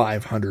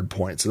 2,500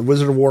 points. The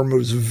Wizard of War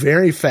moves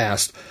very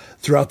fast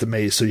throughout the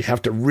maze, so you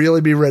have to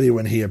really be ready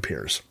when he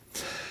appears.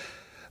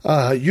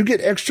 You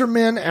get extra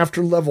men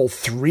after level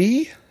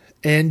 3,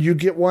 and you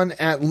get one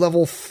at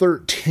level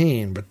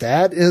 13, but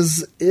that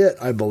is it,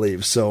 I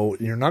believe. So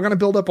you're not going to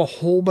build up a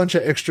whole bunch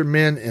of extra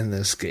men in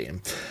this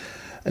game.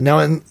 Now,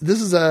 and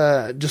this is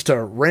just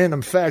a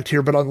random fact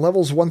here, but on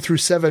levels 1 through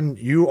 7,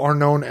 you are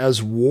known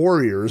as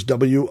warriors,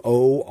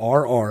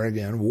 W-O-R-R,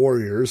 again,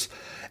 warriors.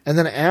 And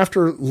then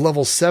after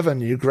level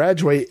 7, you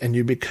graduate and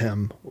you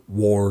become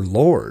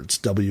warlords,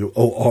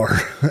 W-O-R,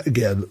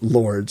 again,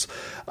 lords.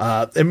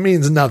 It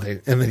means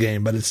nothing in the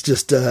game, but it's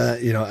just,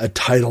 a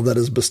title that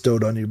is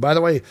bestowed on you. By the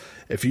way,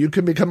 if you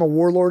can become a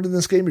warlord in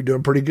this game, you're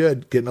doing pretty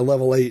good. Getting a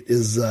level 8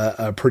 is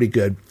pretty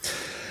good.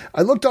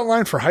 I looked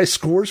online for high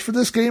scores for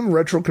this game.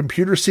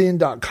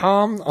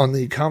 RetroComputerScene.com on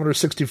the Commodore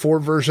 64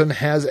 version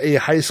has a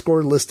high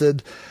score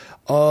listed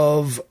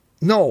of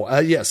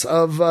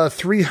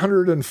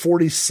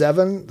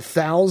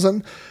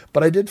 347,000.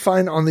 But I did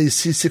find on the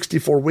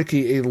C64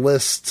 Wiki a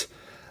list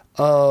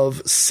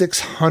of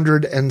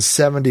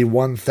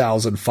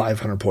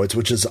 671,500 points,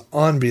 which is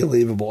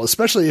unbelievable,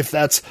 especially if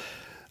that's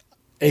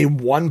a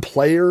one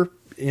player.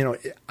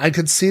 I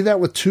could see that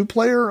with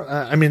 2-player.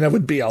 That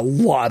would be a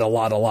lot of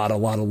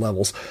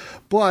levels.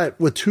 But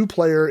with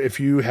 2-player, if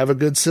you have a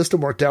good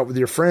system worked out with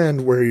your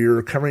friend where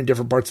you're covering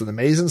different parts of the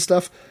maze and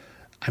stuff,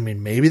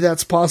 maybe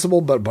that's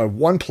possible. But by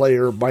 1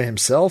 player by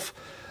himself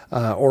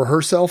or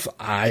herself,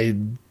 I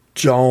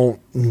don't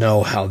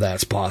know how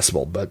that's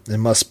possible, but it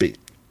must be.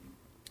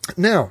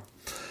 Now,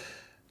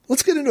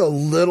 let's get into a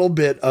little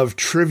bit of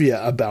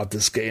trivia about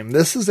this game.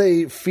 This is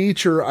a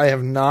feature I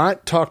have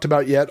not talked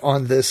about yet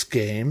on this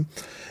game.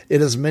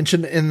 It is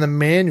mentioned in the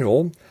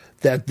manual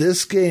that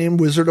this game,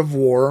 Wizard of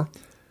War,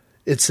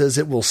 it says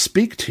it will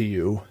speak to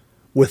you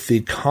with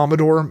the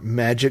Commodore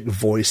Magic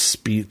Voice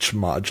Speech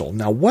Module.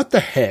 Now, what the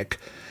heck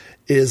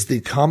is the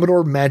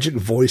Commodore Magic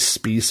Voice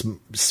Speech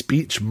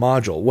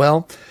Module?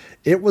 Well,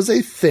 it was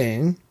a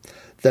thing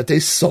that they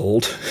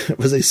sold. It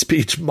was a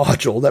speech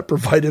module that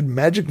provided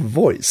magic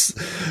voice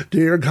to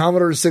your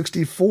Commodore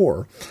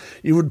 64.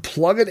 You would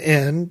plug it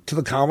in to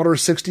the Commodore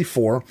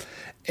 64,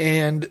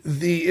 and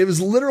it was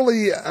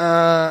literally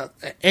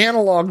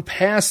analog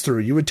pass-through.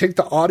 You would take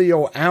the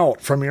audio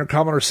out from your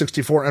Commodore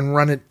 64 and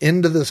run it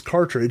into this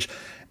cartridge,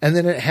 and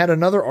then it had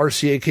another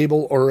RCA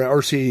cable or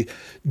RCA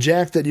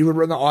jack that you would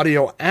run the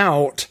audio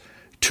out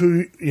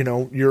to,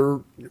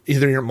 your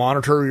either your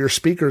monitor or your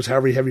speakers,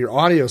 however you have your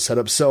audio set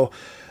up. So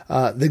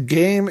the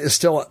game is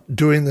still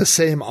doing the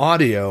same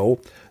audio.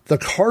 The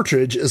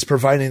cartridge is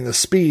providing the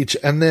speech,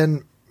 and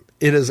then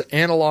it is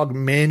analog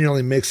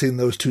manually mixing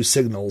those two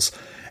signals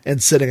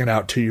and sending it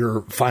out to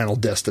your final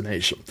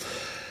destination.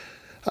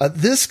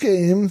 This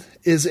game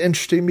is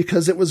interesting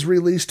because it was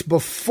released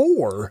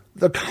before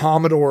the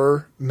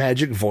Commodore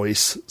Magic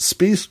Voice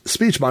speech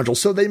module,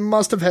 so they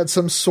must have had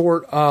some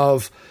sort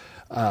of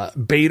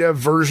beta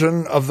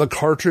version of the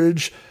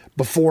cartridge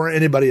before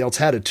anybody else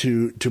had it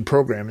to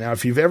program. Now,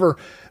 if you've ever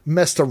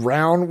messed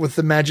around with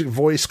the Magic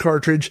Voice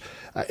cartridge,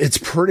 it's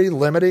pretty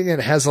limiting. It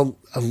has a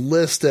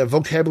list of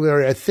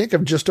vocabulary, I think,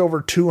 of just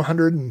over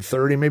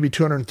 230, maybe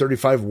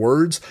 235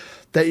 words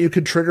that you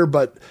could trigger,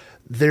 but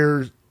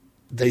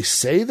they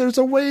say there's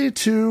a way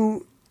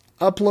to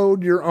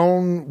upload your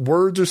own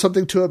words or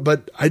something to it,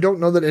 but I don't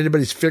know that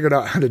anybody's figured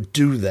out how to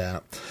do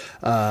that.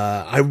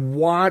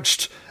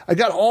 I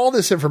got all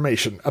this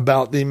information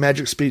about the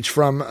Magic Speech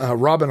from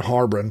Robin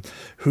Harbron,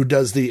 who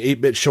does the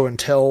 8-Bit Show and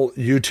Tell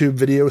YouTube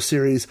video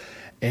series.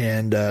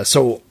 And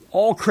so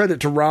all credit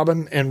to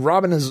Robin. And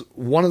Robin is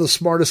one of the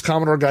smartest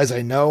Commodore guys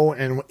I know.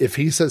 And if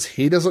he says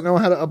he doesn't know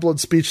how to upload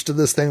speech to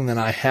this thing, then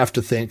I have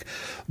to think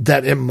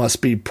that it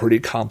must be pretty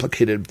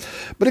complicated.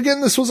 But again,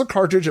 this was a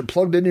cartridge. It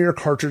plugged into your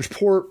cartridge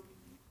port.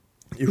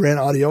 You ran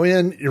audio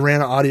in, you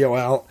ran audio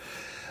out.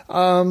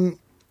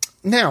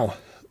 Now,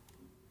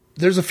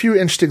 there's a few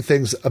interesting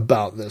things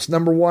about this.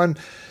 Number one,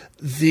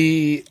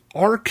 the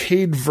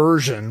arcade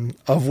version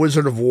of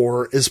Wizard of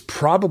War is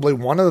probably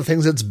one of the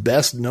things it's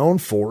best known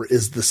for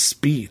is the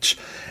speech.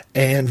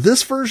 And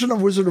this version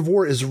of Wizard of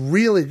War is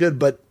really good,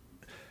 but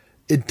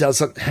it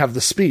doesn't have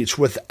the speech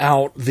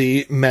without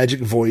the Magic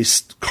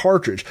Voice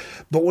cartridge.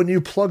 But when you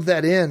plug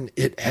that in,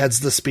 it adds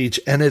the speech,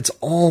 and it's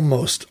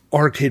almost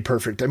arcade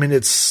perfect. I mean,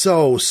 it's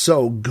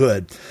so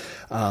good.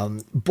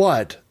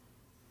 But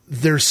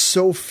there's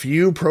so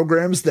few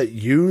programs that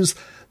use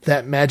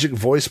that Magic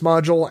Voice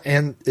module,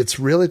 and it's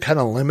really kind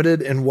of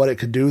limited in what it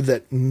could do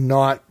that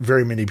not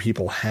very many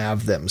people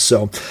have them.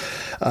 So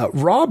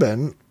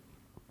Robin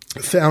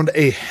found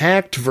a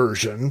hacked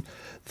version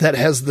that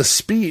has the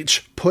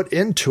speech put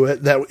into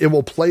it, that it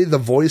will play the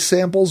voice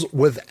samples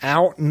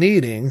without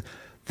needing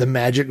the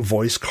Magic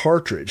Voice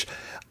cartridge.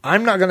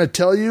 I'm not going to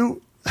tell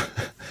you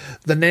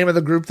the name of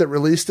the group that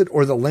released it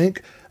or the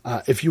link.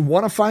 If you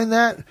want to find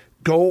that,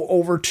 go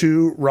over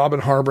to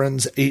Robin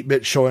Harbron's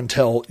 8-Bit Show and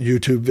Tell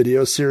YouTube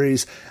video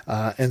series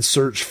and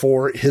search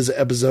for his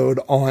episode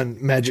on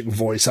Magic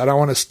Voice. I don't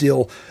want to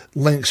steal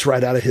links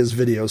right out of his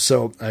video,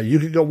 so you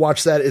can go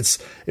watch that.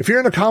 If you're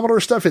into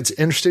Commodore stuff, it's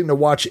interesting to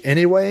watch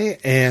anyway,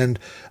 and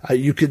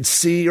you can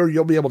see, or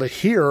you'll be able to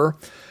hear,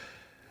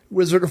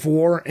 Wizard of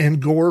War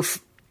and Gorf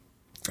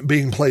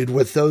being played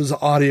with those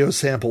audio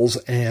samples.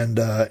 And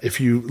if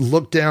you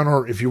look down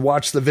or if you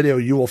watch the video,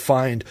 you will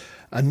find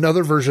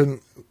another version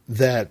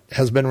that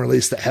has been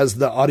released that has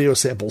the audio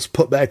samples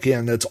put back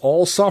in. That's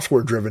all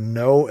software driven,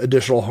 no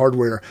additional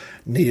hardware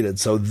needed.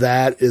 So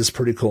that is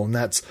pretty cool. And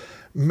that's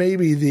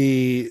maybe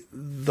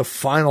the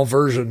final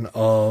version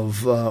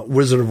of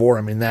Wizard of War.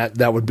 I mean,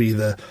 that would be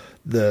the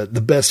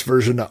best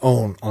version to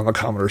own on the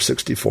Commodore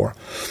 64.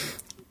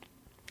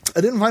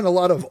 I didn't find a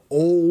lot of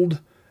old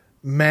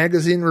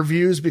magazine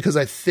reviews because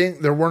I think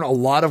there weren't a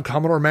lot of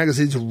Commodore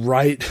magazines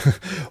right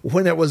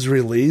when it was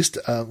released.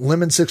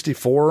 Lemon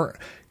 64,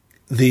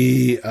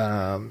 the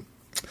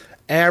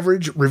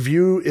average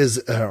review is,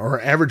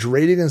 or average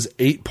rating is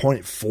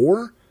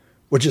 8.4,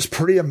 which is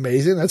pretty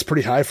amazing. That's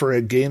pretty high for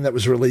a game that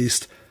was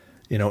released,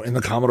 in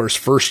the Commodore's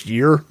first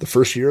year, the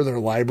first year of their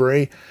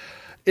library.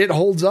 It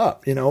holds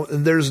up,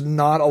 there's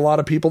not a lot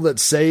of people that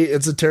say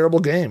it's a terrible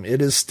game.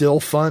 It is still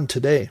fun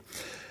today.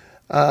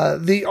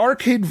 The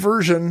arcade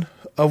version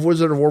of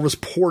Wizard of War was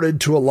ported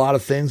to a lot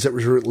of things that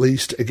was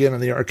released again in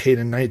the arcade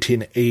in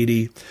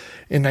 1980.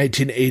 In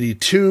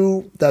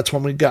 1982, that's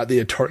when we got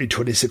the Atari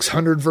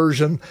 2600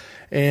 version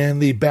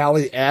and the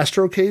Bally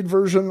Astrocade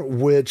version,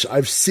 which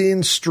I've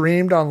seen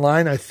streamed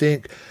online. I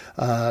think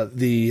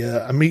the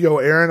Amigo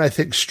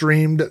Aaron,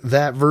 streamed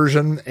that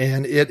version,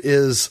 and it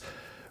is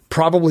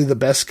probably the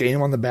best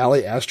game on the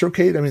Bally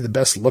Astrocade. I mean, the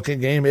best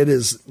looking game. It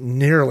is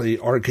nearly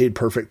arcade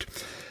perfect.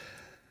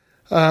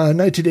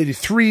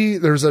 1983,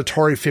 there's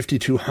Atari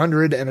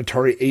 5200 and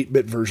Atari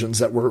 8-bit versions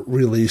that were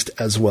released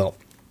as well.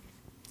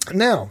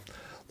 Now,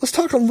 let's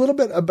talk a little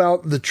bit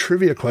about the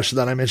trivia question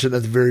that I mentioned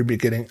at the very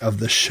beginning of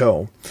the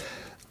show.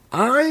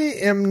 I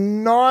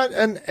am not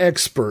an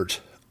expert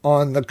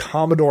on the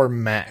Commodore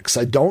Max.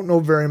 I don't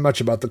know very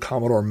much about the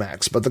Commodore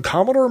Max, but the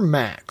Commodore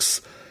Max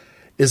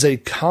is a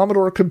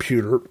Commodore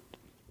computer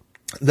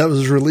that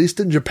was released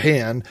in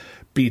Japan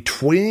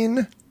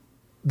between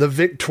the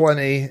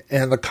VIC-20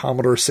 and the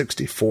Commodore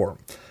 64.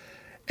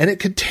 And it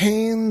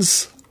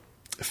contains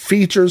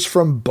features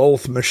from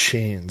both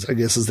machines, I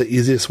guess is the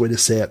easiest way to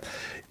say it.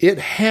 It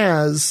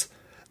has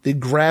the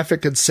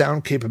graphic and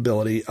sound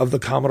capability of the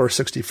Commodore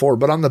 64,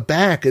 but on the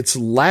back, it's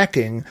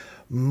lacking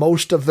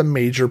most of the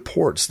major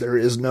ports. There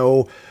is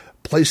no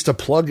place to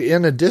plug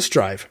in a disk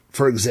drive,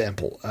 for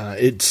example.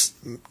 It's,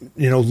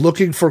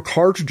 looking for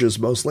cartridges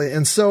mostly.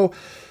 And so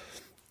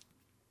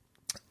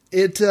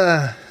it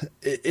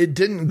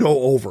didn't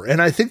go over.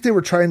 And I think they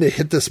were trying to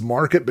hit this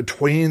market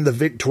between the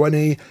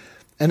VIC-20,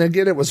 and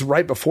again, it was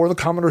right before the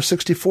Commodore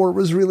 64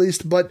 was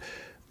released, but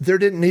there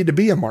didn't need to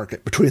be a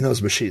market between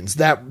those machines.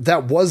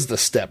 That was the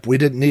step. We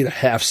didn't need a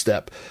half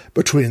step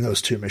between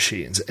those two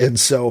machines. And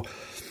so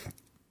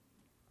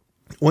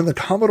when the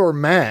Commodore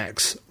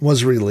Max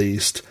was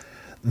released,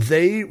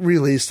 they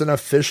released an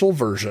official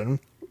version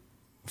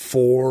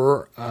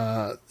for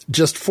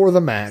just for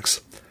the Max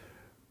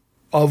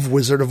of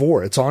Wizard of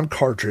War. It's on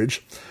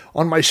cartridge.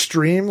 On my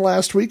stream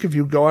last week, if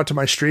you go out to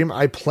my stream,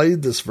 I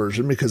played this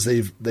version because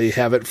they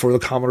have it for the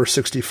Commodore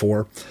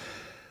 64.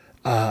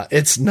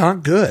 It's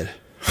not good.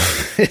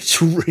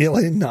 It's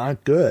really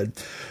not good.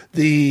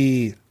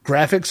 The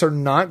graphics are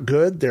not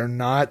good.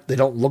 They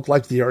don't look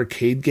like the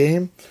arcade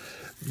game.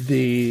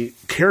 The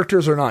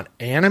characters are not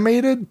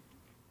animated.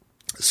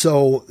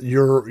 So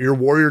your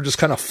warrior just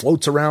kind of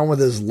floats around with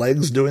his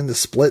legs doing the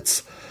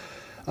splits.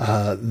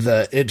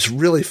 It's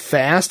really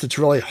fast. It's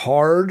really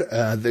hard.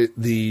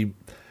 The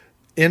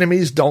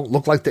enemies don't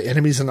look like the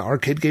enemies in the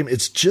arcade game.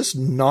 It's just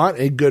not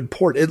a good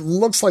port. It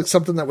looks like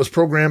something that was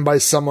programmed by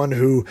someone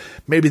who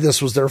maybe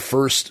this was their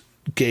first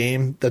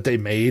game that they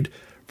made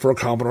for a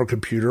Commodore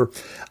computer.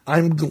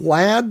 I'm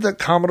glad that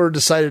Commodore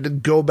decided to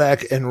go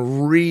back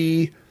and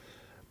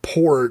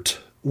re-port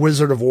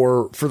Wizard of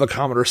War for the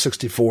Commodore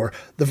 64.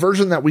 The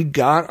version that we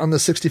got on the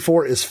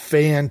 64 is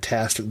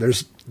fantastic.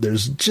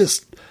 There's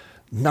just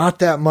not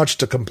that much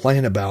to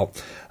complain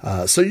about.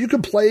 So you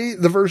can play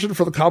the version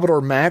for the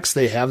Commodore Max.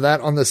 They have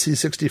that on the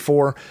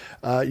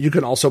C64. You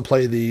can also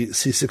play the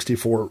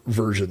C64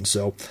 version.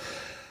 So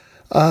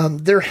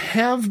there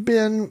have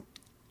been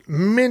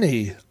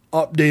many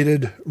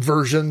updated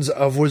versions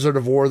of Wizard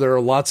of War. There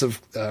are lots of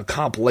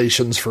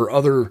compilations for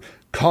other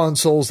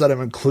consoles that have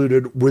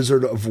included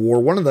Wizard of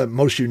War. One of the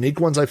most unique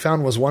ones I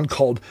found was one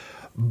called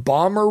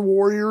Bomber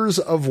Warriors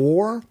of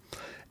War.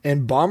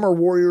 And Bomber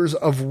Warriors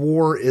of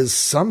War is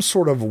some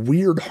sort of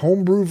weird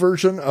homebrew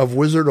version of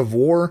Wizard of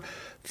War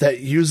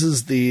that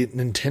uses the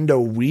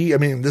Nintendo Wii. I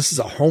mean, this is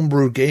a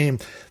homebrew game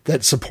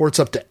that supports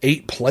up to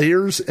 8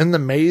 players in the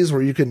maze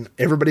where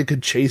everybody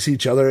could chase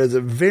each other. It's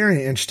a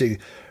very interesting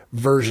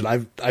version.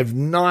 I've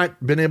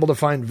not been able to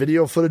find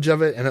video footage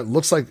of it, and it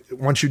looks like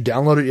once you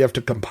download it, you have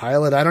to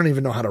compile it. I don't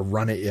even know how to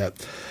run it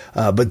yet.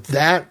 But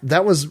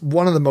that was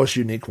one of the most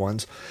unique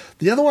ones.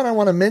 The other one I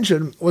want to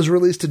mention was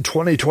released in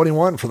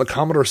 2021 for the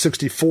Commodore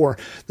 64.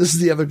 This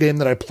is the other game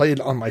that I played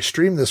on my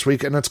stream this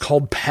week, and it's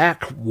called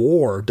Pac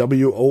War,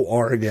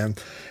 W-O-R again.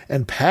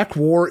 And Pac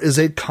War is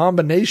a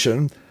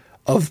combination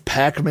of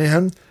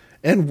Pac-Man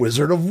and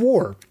Wizard of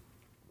War.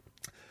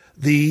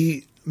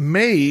 The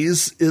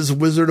maze is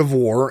Wizard of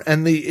War,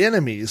 and the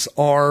enemies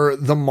are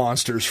the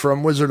monsters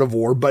from Wizard of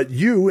War, but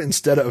you,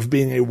 instead of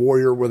being a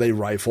warrior with a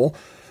rifle,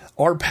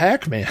 are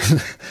Pac-Man,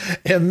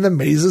 and the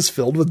maze is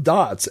filled with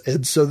dots,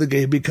 and so the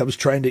game becomes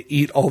trying to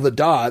eat all the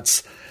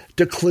dots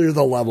to clear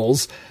the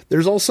levels.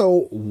 There's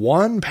also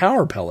one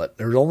power pellet.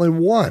 There's only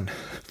one.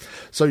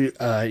 So,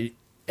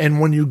 and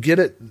when you get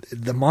it,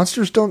 the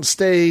monsters don't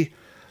stay...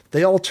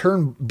 They all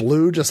turn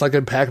blue, just like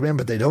in Pac-Man,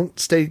 but they don't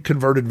stay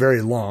converted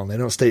very long. They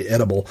don't stay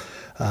edible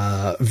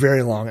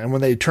very long. And when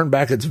they turn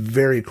back, it's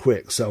very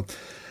quick. So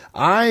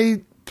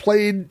I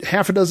played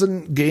half a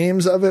dozen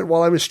games of it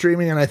while I was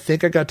streaming, and I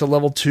think I got to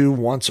level 2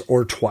 once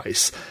or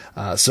twice.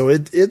 So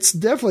it's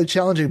definitely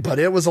challenging, but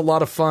it was a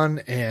lot of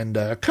fun and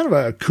kind of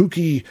a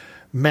kooky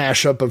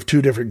mashup of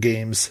 2 different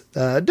games.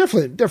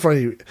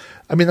 Definitely.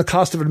 I mean, the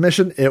cost of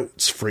admission,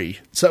 it's free.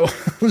 So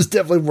it was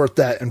definitely worth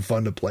that and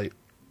fun to play.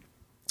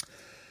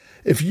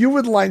 If you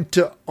would like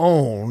to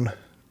own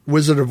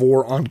Wizard of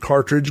War on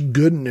cartridge,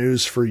 good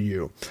news for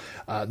you.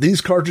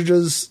 These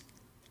cartridges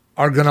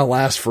are going to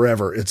last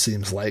forever, it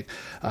seems like.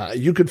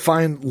 You could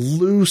find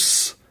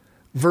loose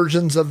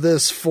versions of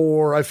this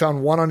I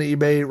found one on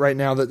eBay right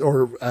now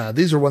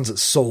these are ones that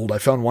sold. I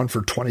found one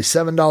for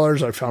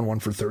 $27. I found one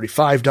for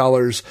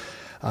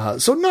 $35.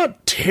 So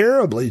not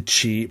terribly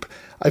cheap.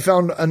 I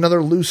found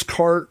another loose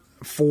cart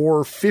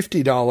for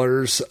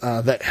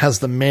 $50 that has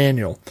the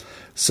manual.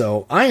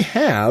 So I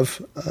have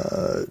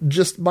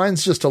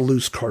mine's just a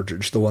loose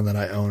cartridge, the one that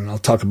I own, and I'll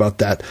talk about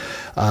that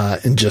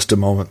in just a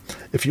moment.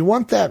 If you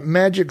want that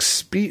Magic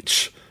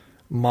Speech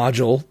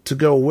module to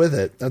go with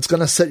it, that's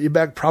going to set you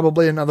back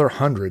probably another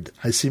 $100.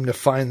 I seem to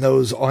find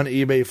those on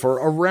eBay for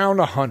around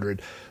 $100,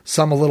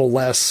 some a little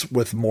less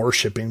with more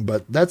shipping,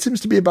 but that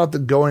seems to be about the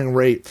going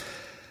rate.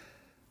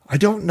 I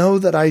don't know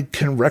that I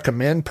can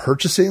recommend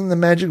purchasing the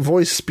Magic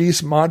Voice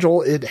Speech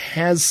module.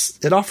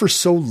 It offers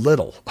so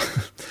little.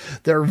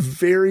 There are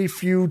very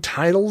few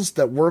titles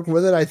that work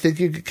with it. I think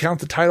you could count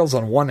the titles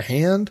on one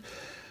hand.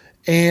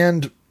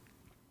 And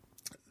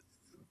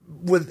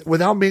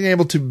without being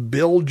able to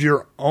build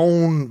your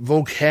own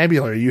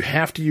vocabulary, you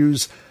have to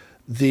use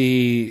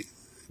the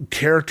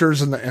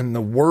characters and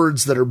the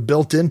words that are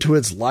built into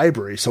its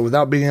library. So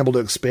without being able to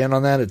expand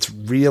on that, it's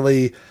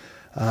really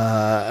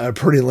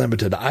pretty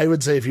limited. I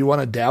would say if you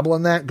want to dabble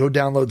in that, go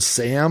download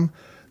SAM,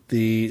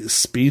 the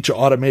Speech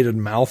Automated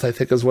Mouth, I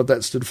think is what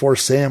that stood for.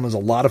 SAM is a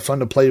lot of fun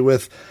to play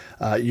with.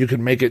 You could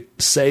make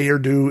it say or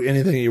do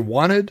anything you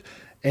wanted,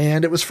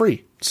 and it was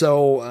free.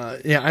 So,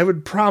 I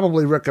would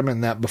probably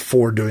recommend that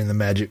before doing the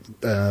Magic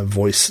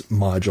Voice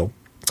module.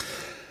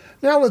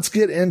 Now let's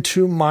get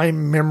into my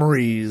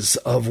memories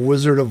of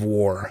Wizard of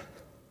War.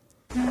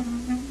 All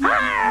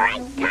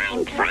right,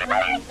 time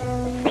travelers.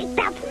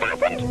 Seatbelts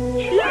fastened?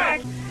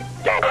 Yes.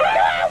 The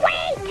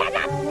doorway to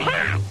the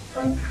past.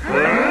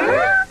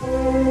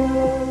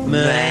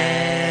 Memories.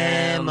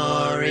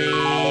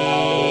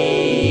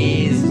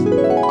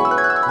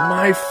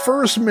 My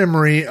first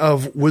memory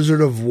of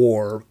Wizard of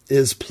War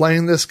is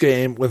playing this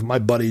game with my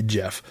buddy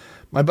Jeff.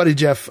 My buddy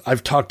Jeff,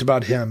 I've talked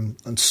about him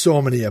on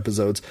so many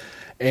episodes.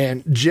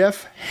 And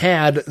Jeff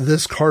had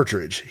this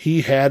cartridge.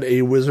 He had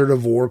a Wizard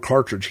of War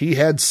cartridge. He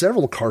had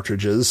several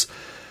cartridges.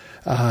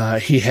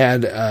 He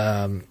had,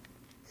 I'm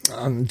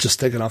just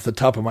thinking off the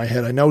top of my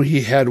head, I know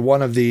he had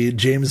one of the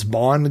James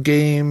Bond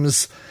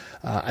games.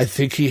 I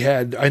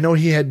know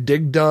he had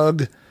Dig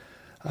Dug.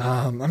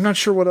 I'm not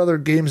sure what other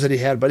games that he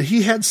had, but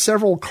he had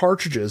several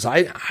cartridges.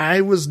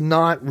 I was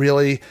not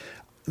really...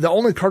 The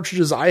only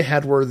cartridges I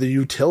had were the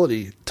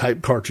utility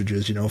type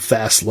cartridges,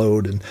 Fast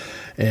Load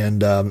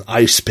and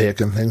Ice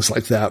Pick and things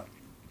like that.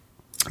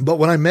 But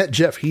when I met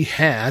Jeff, he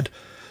had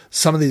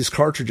some of these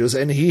cartridges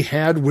and he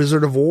had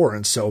Wizard of War.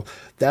 And so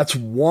that's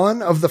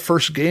one of the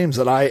first games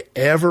that I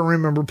ever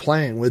remember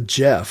playing with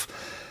Jeff.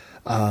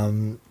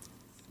 I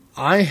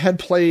had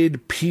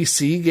played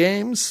PC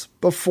games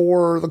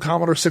before the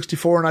Commodore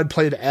 64 and I'd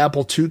played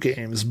Apple II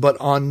games, but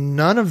on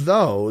none of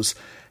those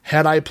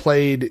had I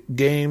played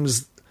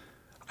games.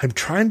 I'm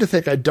trying to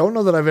think. I don't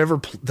know that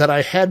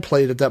I had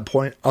played at that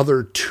point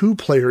other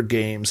 2-player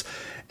games,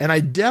 and I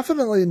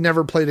definitely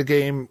never played a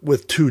game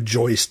with 2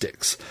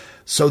 joysticks.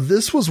 So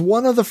this was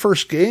one of the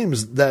first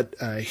games that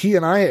he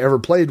and I ever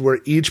played where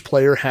each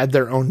player had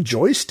their own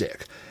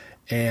joystick,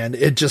 and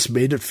it just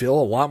made it feel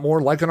a lot more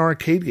like an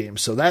arcade game.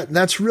 So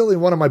that's really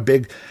one of my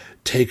big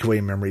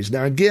takeaway memories.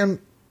 Now again,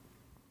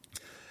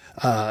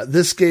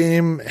 this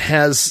game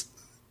has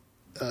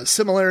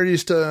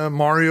similarities to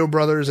Mario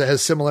Brothers. It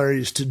has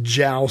similarities to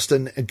Joust.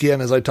 And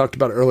again, as I talked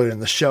about earlier in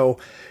the show,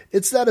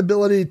 it's that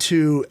ability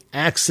to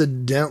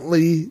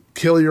accidentally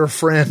kill your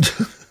friend.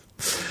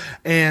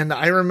 And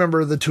I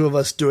remember the two of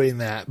us doing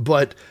that,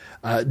 but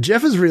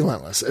Jeff is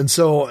relentless. And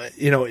so,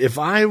 if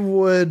I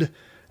would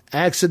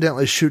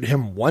accidentally shoot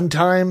him one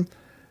time,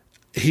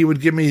 he would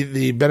give me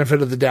the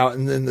benefit of the doubt.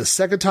 And then the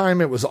second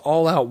time it was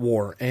all out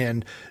war,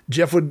 and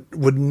Jeff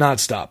would not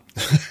stop.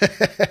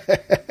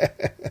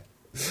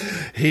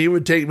 He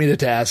would take me to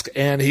task,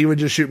 and he would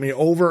just shoot me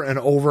over and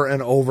over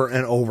and over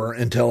and over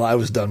until I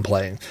was done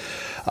playing.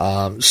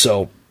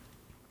 So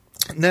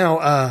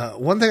now,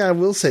 one thing I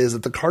will say is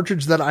that the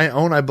cartridge that I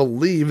own, I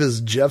believe,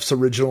 is Jeff's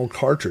original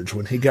cartridge.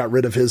 When he got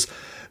rid of his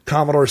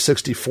Commodore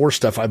 64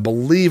 stuff, I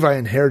believe I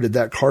inherited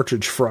that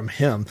cartridge from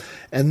him,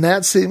 and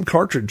that same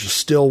cartridge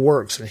still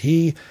works. And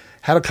he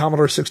had a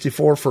Commodore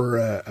 64 for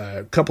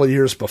a couple of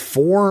years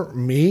before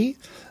me.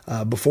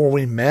 Before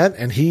we met,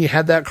 and he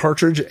had that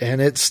cartridge and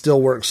it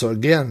still works. So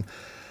again,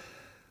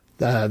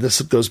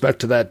 this goes back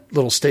to that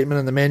little statement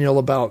in the manual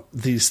about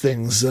these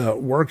things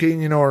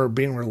working, or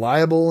being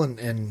reliable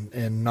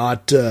and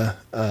not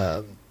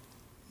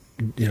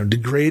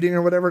degrading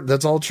or whatever.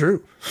 That's all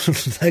true.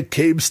 That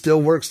game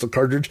still works. The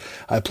cartridge,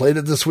 I played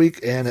it this week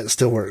and it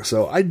still works.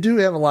 So I do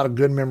have a lot of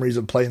good memories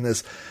of playing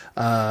this.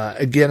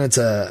 Again, it's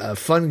a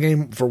fun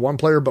game for one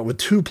player, but with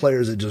 2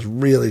 players, it just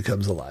really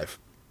comes alive.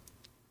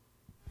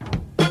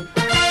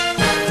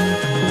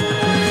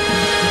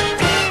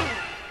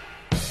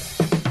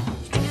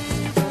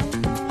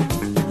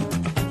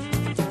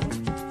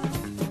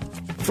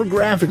 For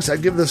graphics, I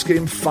give this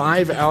game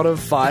 5 out of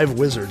 5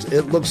 wizards.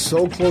 It looks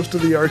so close to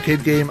the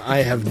arcade game, I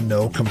have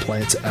no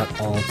complaints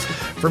at all.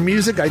 For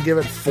music, I give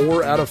it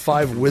 4 out of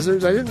 5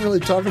 wizards. I didn't really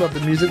talk about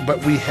the music,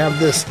 but we have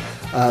this,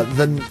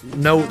 the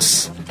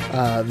notes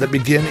that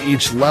begin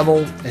each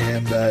level,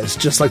 and it's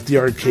just like the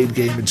arcade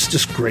game. It's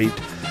just great.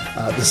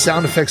 The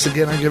sound effects,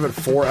 again, I give it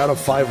 4 out of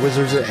 5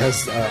 wizards. It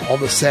has all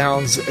the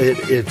sounds.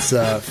 It's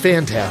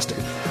fantastic.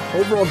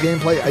 Overall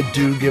gameplay, I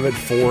do give it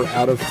 4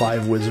 out of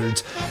 5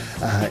 wizards.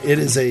 It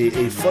is a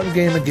fun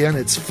game. Again,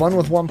 it's fun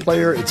with 1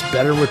 player. It's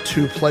better with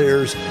 2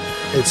 players.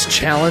 It's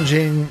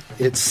challenging.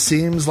 It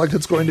seems like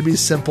it's going to be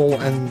simple,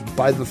 and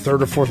by the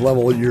 3rd or 4th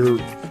level, you're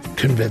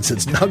convinced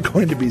it's not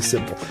going to be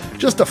simple.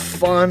 Just a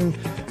fun,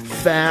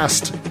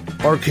 fast,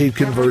 arcade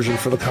conversion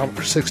for the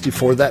Commodore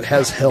 64 that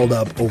has held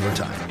up over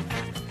time.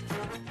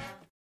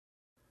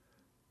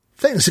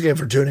 Thanks again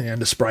for tuning in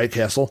to Sprite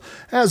Castle.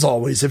 As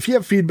always, if you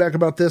have feedback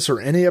about this or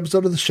any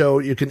episode of the show,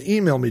 you can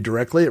email me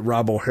directly at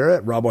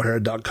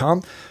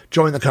robohara@robohara.com.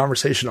 Join the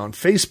conversation on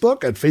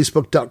Facebook at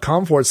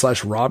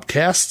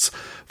facebook.com/robcasts.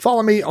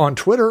 Follow me on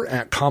Twitter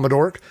at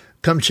Commodore.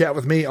 Come chat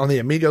with me on the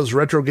Amigos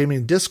Retro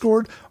Gaming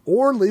Discord,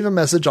 or leave a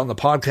message on the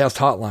podcast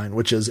hotline,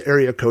 which is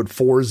area code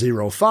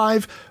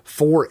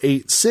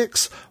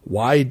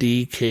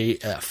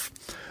 405-486-YDKF.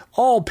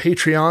 All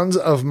Patreons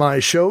of my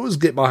shows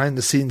get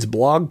behind-the-scenes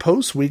blog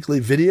posts, weekly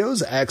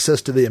videos,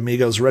 access to the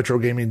Amigos Retro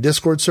Gaming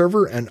Discord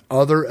server, and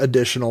other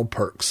additional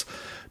perks.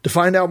 To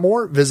find out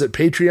more, visit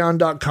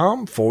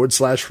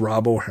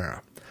patreon.com/Rob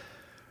O'Hara.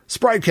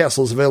 Sprite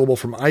Castle is available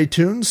from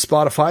iTunes,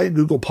 Spotify,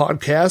 Google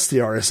Podcasts,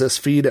 the RSS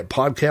feed at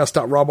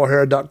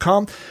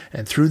podcast.robohara.com,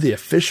 and through the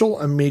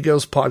official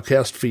Amigos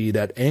podcast feed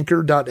at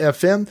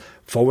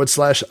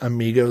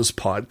anchor.fm/Amigos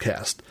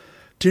podcast.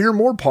 To hear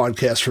more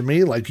podcasts from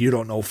me, like You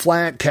Don't Know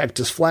Flack,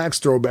 Cactus Flax,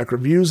 Throwback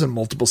Reviews, and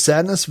Multiple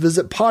Sadness,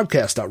 visit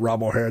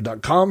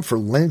podcast.robohara.com for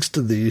links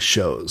to these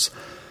shows.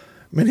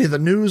 Many of the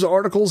news,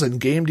 articles, and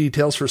game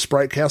details for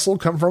Sprite Castle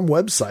come from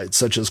websites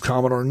such as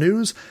Commodore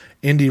News,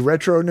 Indie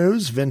Retro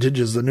News,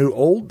 Vintage is the New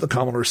Old, the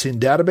Commodore Scene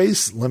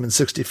Database, Lemon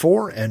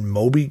 64, and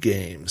Moby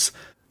Games.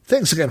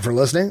 Thanks again for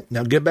listening.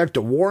 Now get back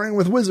to warring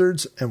with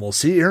wizards, and we'll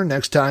see you here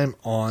next time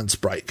on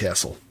Sprite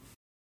Castle.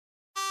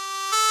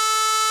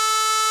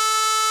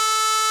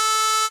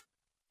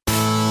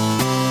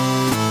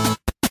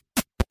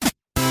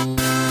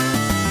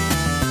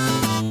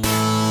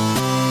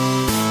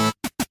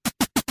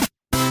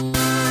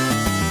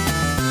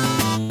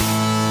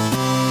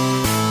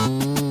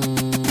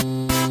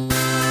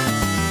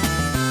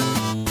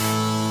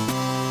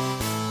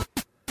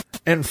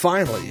 And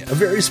finally, a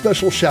very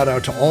special shout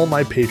out to all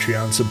my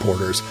Patreon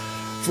supporters.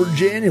 For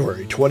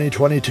January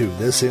 2022,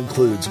 this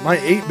includes my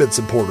 8-bit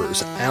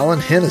supporters, Alan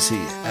Hennessy,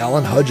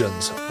 Alan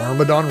Hudgens,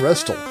 Armadon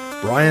Restel,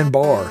 Brian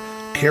Barr,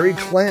 Carrie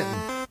Clanton,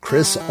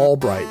 Chris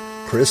Albright,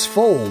 Chris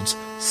Folds,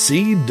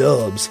 C.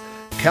 Dubs,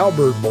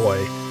 Cowbird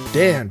Boy,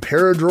 Dan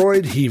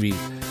Paradroid Heavey,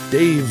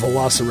 Dave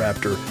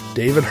Velociraptor,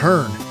 David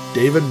Hearn,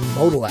 David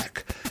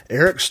Modalak,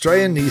 Eric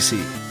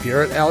Strayanisi,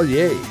 Garrett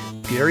Allier,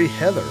 Gary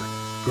Heather,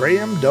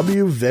 Graham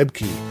W.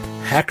 Vebke,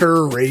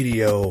 Hacker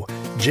Radio,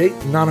 Jake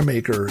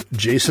Nonamaker,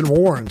 Jason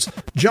Warrens,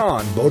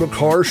 John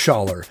Bodokar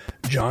Schaller,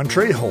 John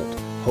Treholt,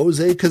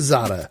 Jose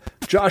Cazada,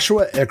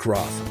 Joshua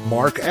Eckroth,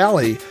 Mark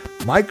Alley,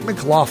 Mike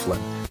McLaughlin,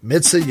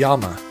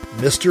 Mitsuyama,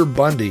 Mr.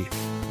 Bundy,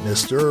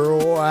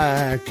 Mr.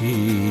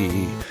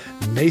 Wacky,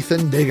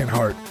 Nathan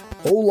Degenhart,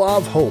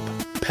 Olav Hope,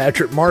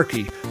 Patrick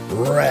Markey,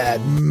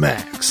 Brad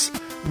Max,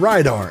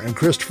 Rydar and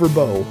Christopher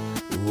Bow,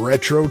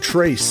 Retro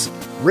Trace,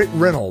 Rick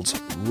Reynolds,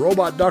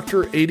 Robot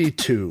Doctor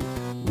 82,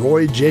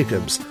 Roy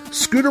Jacobs,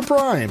 Scooter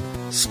Prime,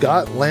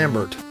 Scott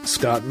Lambert,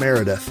 Scott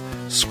Meredith,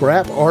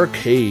 Scrap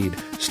Arcade,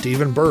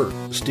 Stephen Burt,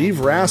 Steve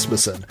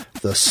Rasmussen,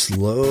 The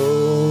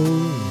Slow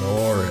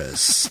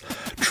Norris,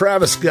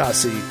 Travis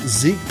Gossi,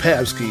 Zeke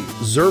Pavsky,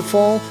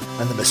 Zerfall,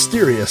 and the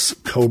mysterious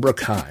Cobra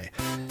Kai.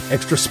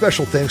 Extra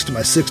special thanks to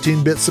my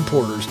 16-bit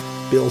supporters,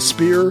 Bill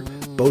Spear,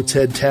 Boat's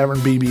Head Tavern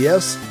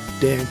BBS,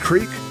 Dan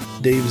Creek,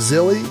 Dave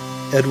Zilli,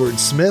 Edward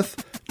Smith,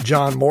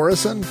 John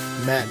Morrison,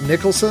 Matt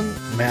Nicholson,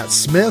 Matt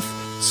Smith,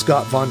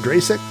 Scott Von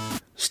Drasic,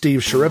 Steve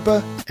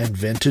Sharippa, and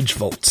Vintage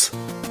Volts.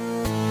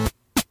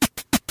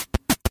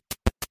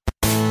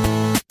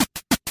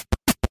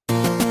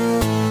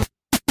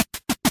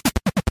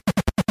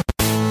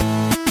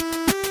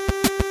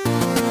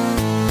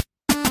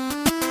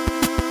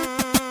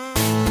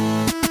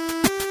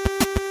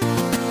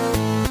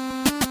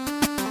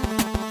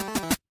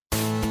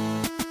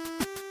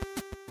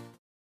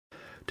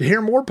 To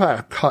hear more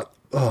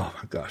oh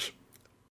my gosh.